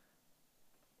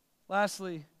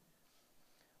 Lastly,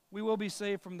 we will be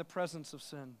saved from the presence of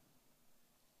sin.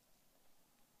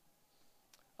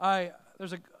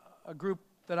 There's a group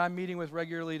that I'm meeting with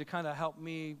regularly to kind of help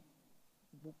me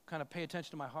kind of pay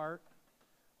attention to my heart.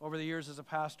 Over the years as a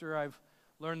pastor, I've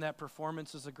learned that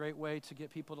performance is a great way to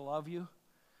get people to love you.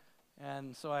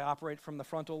 And so I operate from the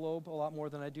frontal lobe a lot more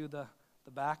than I do the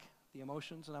back, the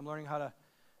emotions, and I'm learning how to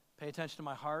pay attention to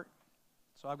my heart.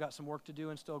 So I've got some work to do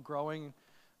and still growing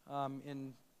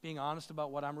in being honest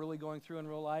about what I'm really going through in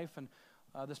real life. And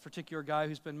this particular guy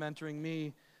who's been mentoring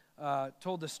me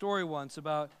told the story once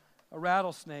about a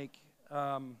rattlesnake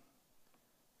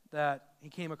that he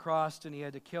came across, and he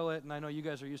had to kill it. And I know you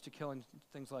guys are used to killing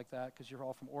things like that because you're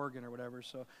all from Oregon or whatever,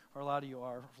 so, or a lot of you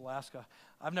are from Alaska.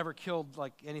 I've never killed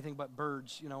like anything but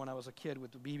birds, when I was a kid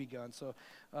with the BB gun. So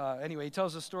anyway, he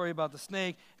tells a story about the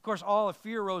snake. Of course, all the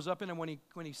fear rose up in him when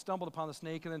he stumbled upon the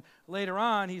snake. And then later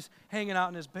on, he's hanging out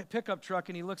in his pickup truck,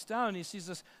 and he looks down and he sees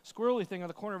this squirrely thing on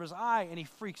the corner of his eye, and he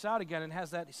freaks out again and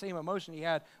has that same emotion he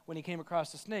had when he came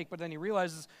across the snake. But then he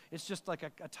realizes it's just like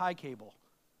a tie cable.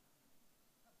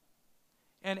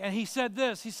 And he said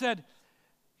this, he said,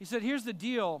 here's the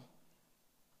deal.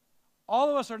 All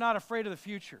of us are not afraid of the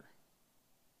future.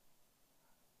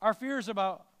 Our fear is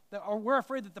we're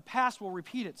afraid that the past will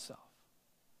repeat itself.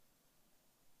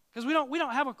 Because we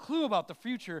don't have a clue about the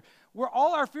future, where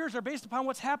all our fears are based upon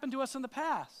what's happened to us in the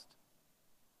past.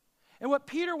 And what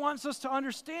Peter wants us to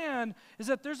understand is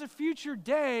that there's a future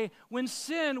day when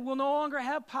sin will no longer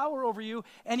have power over you,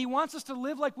 and he wants us to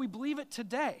live like we believe it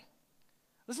today.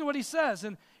 Listen to what he says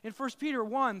in 1 Peter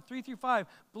 1, 3-5.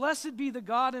 Blessed be the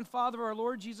God and Father of our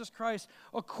Lord Jesus Christ.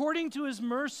 According to his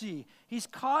mercy, he's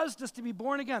caused us to be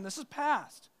born again. This is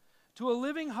past. To a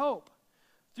living hope.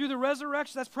 Through the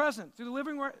resurrection, that's present. Through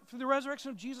the resurrection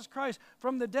of Jesus Christ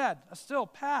from the dead. Still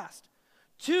past.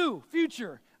 To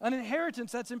future. An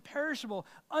inheritance that's imperishable,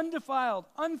 undefiled,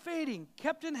 unfading,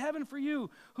 kept in heaven for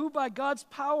you, who by God's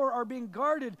power are being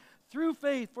guarded through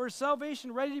faith for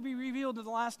salvation ready to be revealed in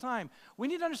the last time. We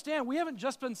need to understand we haven't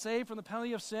just been saved from the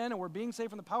penalty of sin and we're being saved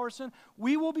from the power of sin.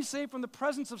 We will be saved from the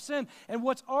presence of sin. And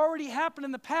what's already happened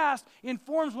in the past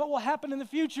informs what will happen in the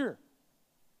future.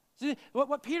 See,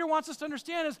 what Peter wants us to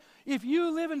understand is if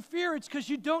you live in fear, it's because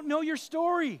you don't know your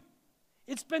story.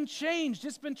 It's been changed.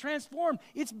 It's been transformed.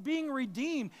 It's being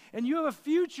redeemed. And you have a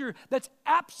future that's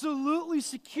absolutely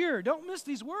secure. Don't miss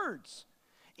these words.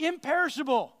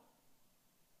 Imperishable.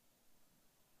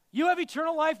 You have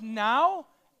eternal life now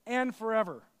and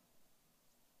forever.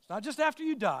 It's not just after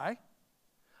you die.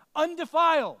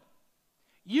 Undefiled.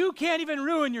 You can't even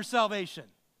ruin your salvation.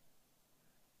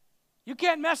 You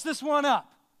can't mess this one up.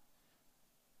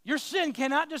 Your sin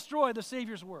cannot destroy the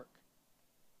Savior's work.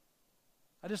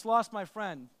 I just lost my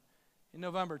friend in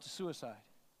November to suicide.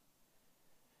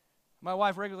 My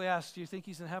wife regularly asks, do you think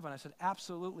he's in heaven? I said,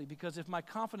 absolutely, because if my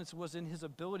confidence was in his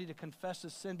ability to confess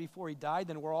his sin before he died,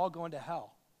 then we're all going to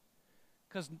hell.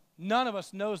 Because none of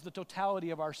us knows the totality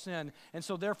of our sin, and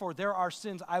so therefore there are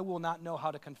sins I will not know how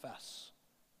to confess.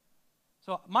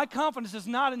 So my confidence is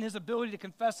not in his ability to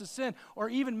confess his sin or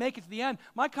even make it to the end.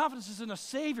 My confidence is in a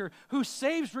Savior who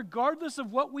saves regardless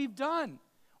of what we've done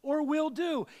or will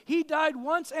do. He died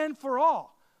once and for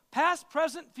all. Past,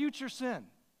 present, future sin.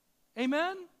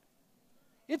 Amen?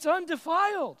 It's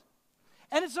undefiled.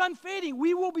 And it's unfading.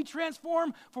 We will be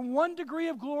transformed from one degree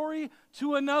of glory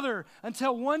to another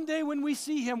until one day when we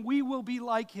see him, we will be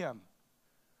like him.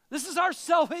 This is our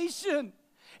salvation.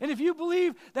 And if you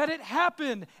believe that it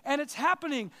happened and it's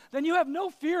happening, then you have no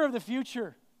fear of the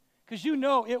future because you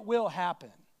know it will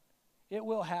happen. It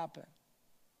will happen.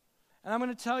 And I'm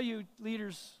going to tell you,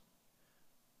 leaders,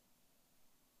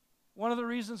 one of the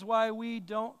reasons why we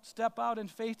don't step out in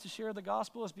faith to share the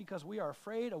gospel is because we are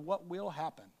afraid of what will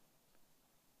happen.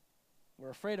 We're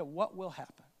afraid of what will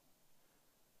happen.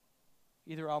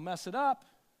 Either I'll mess it up,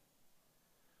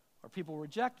 or people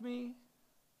reject me,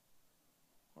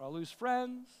 or I'll lose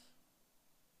friends.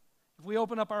 If we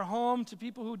open up our home to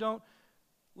people who don't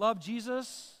love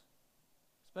Jesus,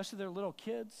 especially their little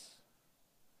kids,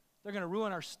 they're going to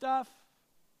ruin our stuff,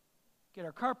 get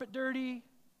our carpet dirty.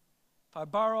 If I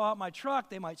borrow out my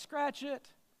truck, they might scratch it.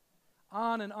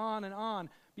 On and on and on.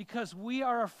 Because we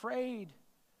are afraid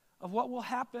of what will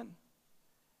happen.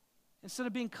 Instead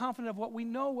of being confident of what we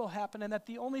know will happen and that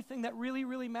the only thing that really,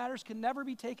 really matters can never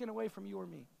be taken away from you or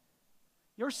me.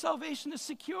 Your salvation is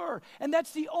secure. And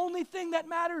that's the only thing that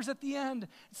matters at the end.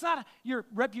 It's not your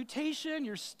reputation,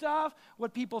 your stuff,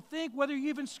 what people think, whether you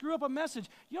even screw up a message.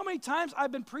 You know how many times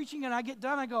I've been preaching and I get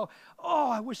done, I go,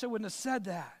 oh, I wish I wouldn't have said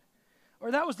that.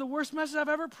 Or that was the worst message I've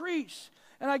ever preached.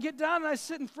 And I get down and I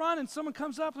sit in front and someone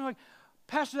comes up and they're like,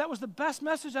 Pastor, that was the best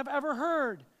message I've ever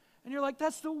heard. And you're like,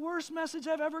 that's the worst message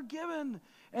I've ever given.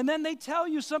 And then they tell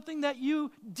you something that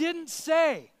you didn't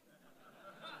say.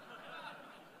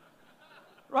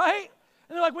 Right?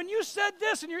 And they're like, when you said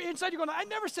this, and you're inside, you're going, I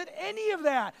never said any of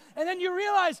that. And then you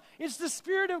realize it's the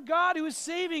Spirit of God who is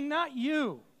saving, not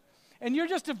you. And you're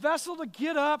just a vessel to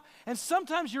get up, and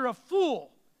sometimes you're a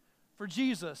fool for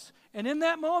Jesus. And in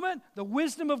that moment, the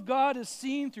wisdom of God is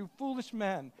seen through foolish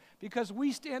men because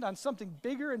we stand on something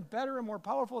bigger and better and more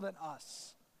powerful than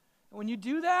us. And when you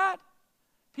do that,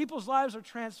 people's lives are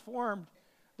transformed.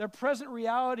 Their present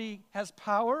reality has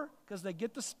power because they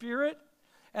get the Spirit.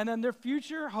 And then their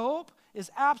future hope is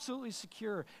absolutely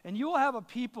secure. And you will have a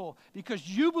people, because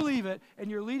you believe it and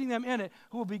you're leading them in it,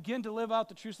 who will begin to live out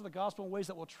the truths of the gospel in ways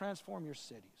that will transform your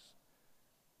cities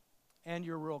and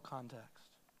your rural context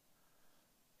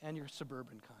and your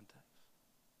suburban context.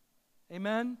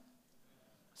 Amen?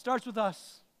 Starts with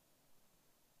us.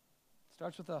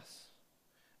 Starts with us.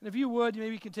 And if you would,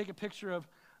 maybe you can take a picture of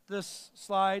this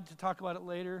slide to talk about it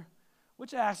later.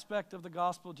 Which aspect of the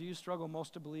gospel do you struggle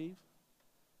most to believe?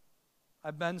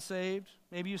 I've been saved.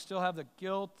 Maybe you still have the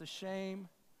guilt, the shame,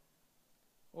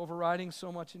 overriding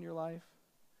so much in your life.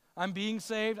 I'm being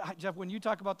saved. Jeff, when you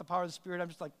talk about the power of the Spirit, I'm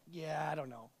just like, yeah, I don't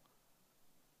know.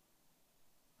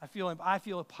 I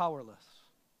feel powerless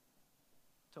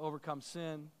to overcome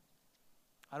sin.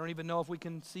 I don't even know if we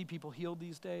can see people healed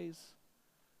these days.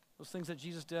 Those things that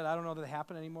Jesus did, I don't know that they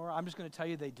happen anymore. I'm just going to tell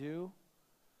you they do.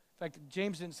 In fact,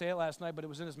 James didn't say it last night, but it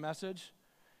was in his message.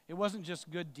 It wasn't just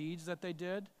good deeds that they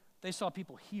did. They saw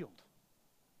people healed.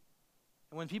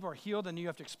 And when people are healed and you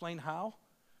have to explain how,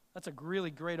 that's a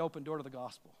really great open door to the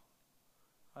gospel.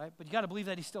 Right? But you got to believe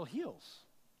that he still heals.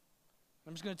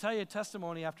 I'm just going to tell you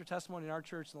testimony after testimony in our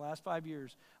church in the last 5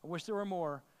 years. I wish there were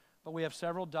more, but we have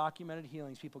several documented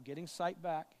healings. People getting sight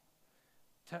back,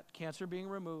 cancer being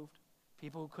removed,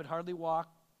 people who could hardly walk,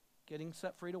 getting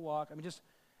set free to walk.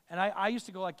 And I used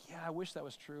to go like, yeah, I wish that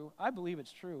was true. I believe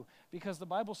it's true because the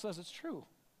Bible says it's true.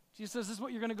 Jesus says, this is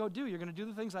what you're going to go do. You're going to do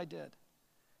the things I did.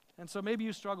 And so maybe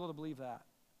you struggle to believe that.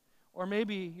 Or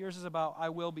maybe yours is about, I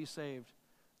will be saved.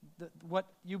 What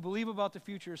you believe about the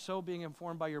future is so being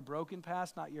informed by your broken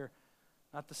past, not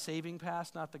the saving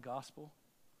past, not the gospel,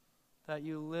 that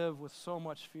you live with so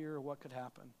much fear of what could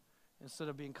happen instead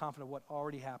of being confident what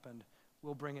already happened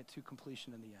will bring it to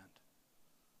completion in the end.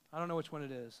 I don't know which one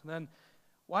it is. And then,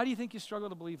 why do you think you struggle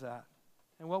to believe that?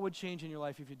 And what would change in your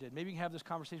life if you did? Maybe you can have this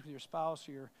conversation with your spouse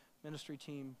or your ministry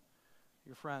team,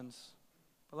 your friends.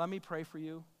 But let me pray for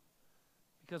you,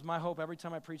 because my hope every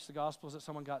time I preach the gospel is that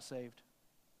someone got saved.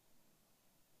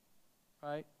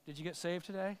 Right? Did you get saved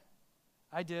today?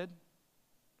 I did,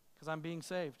 because I'm being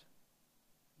saved.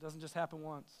 It doesn't just happen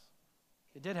once.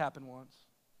 It did happen once,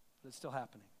 but it's still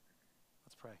happening.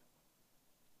 Let's pray.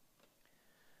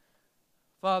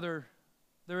 Father,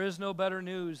 there is no better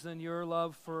news than your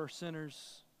love for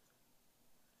sinners,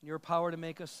 and your power to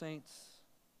make us saints,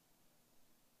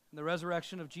 and the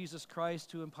resurrection of Jesus Christ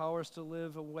to empower us to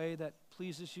live a way that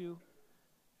pleases you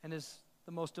and is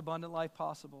the most abundant life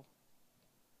possible.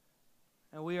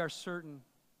 And we are certain,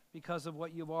 because of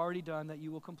what you've already done, that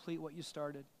you will complete what you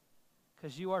started,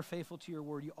 because you are faithful to your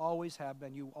word. You always have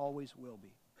been. You always will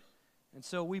be. And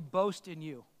so we boast in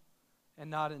you and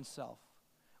not in self.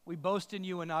 We boast in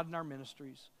you and not in our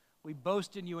ministries. We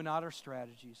boast in you and not our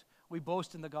strategies. We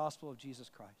boast in the gospel of Jesus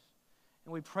Christ.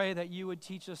 And we pray that you would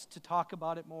teach us to talk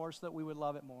about it more so that we would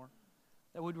love it more,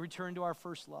 that we'd return to our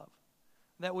first love,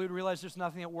 that we would realize there's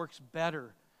nothing that works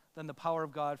better than the power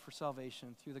of God for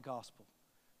salvation through the gospel.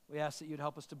 We ask that you'd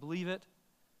help us to believe it,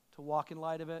 to walk in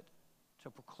light of it, to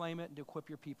proclaim it, and to equip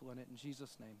your people in it. In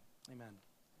Jesus' name, amen.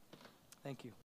 Thank you.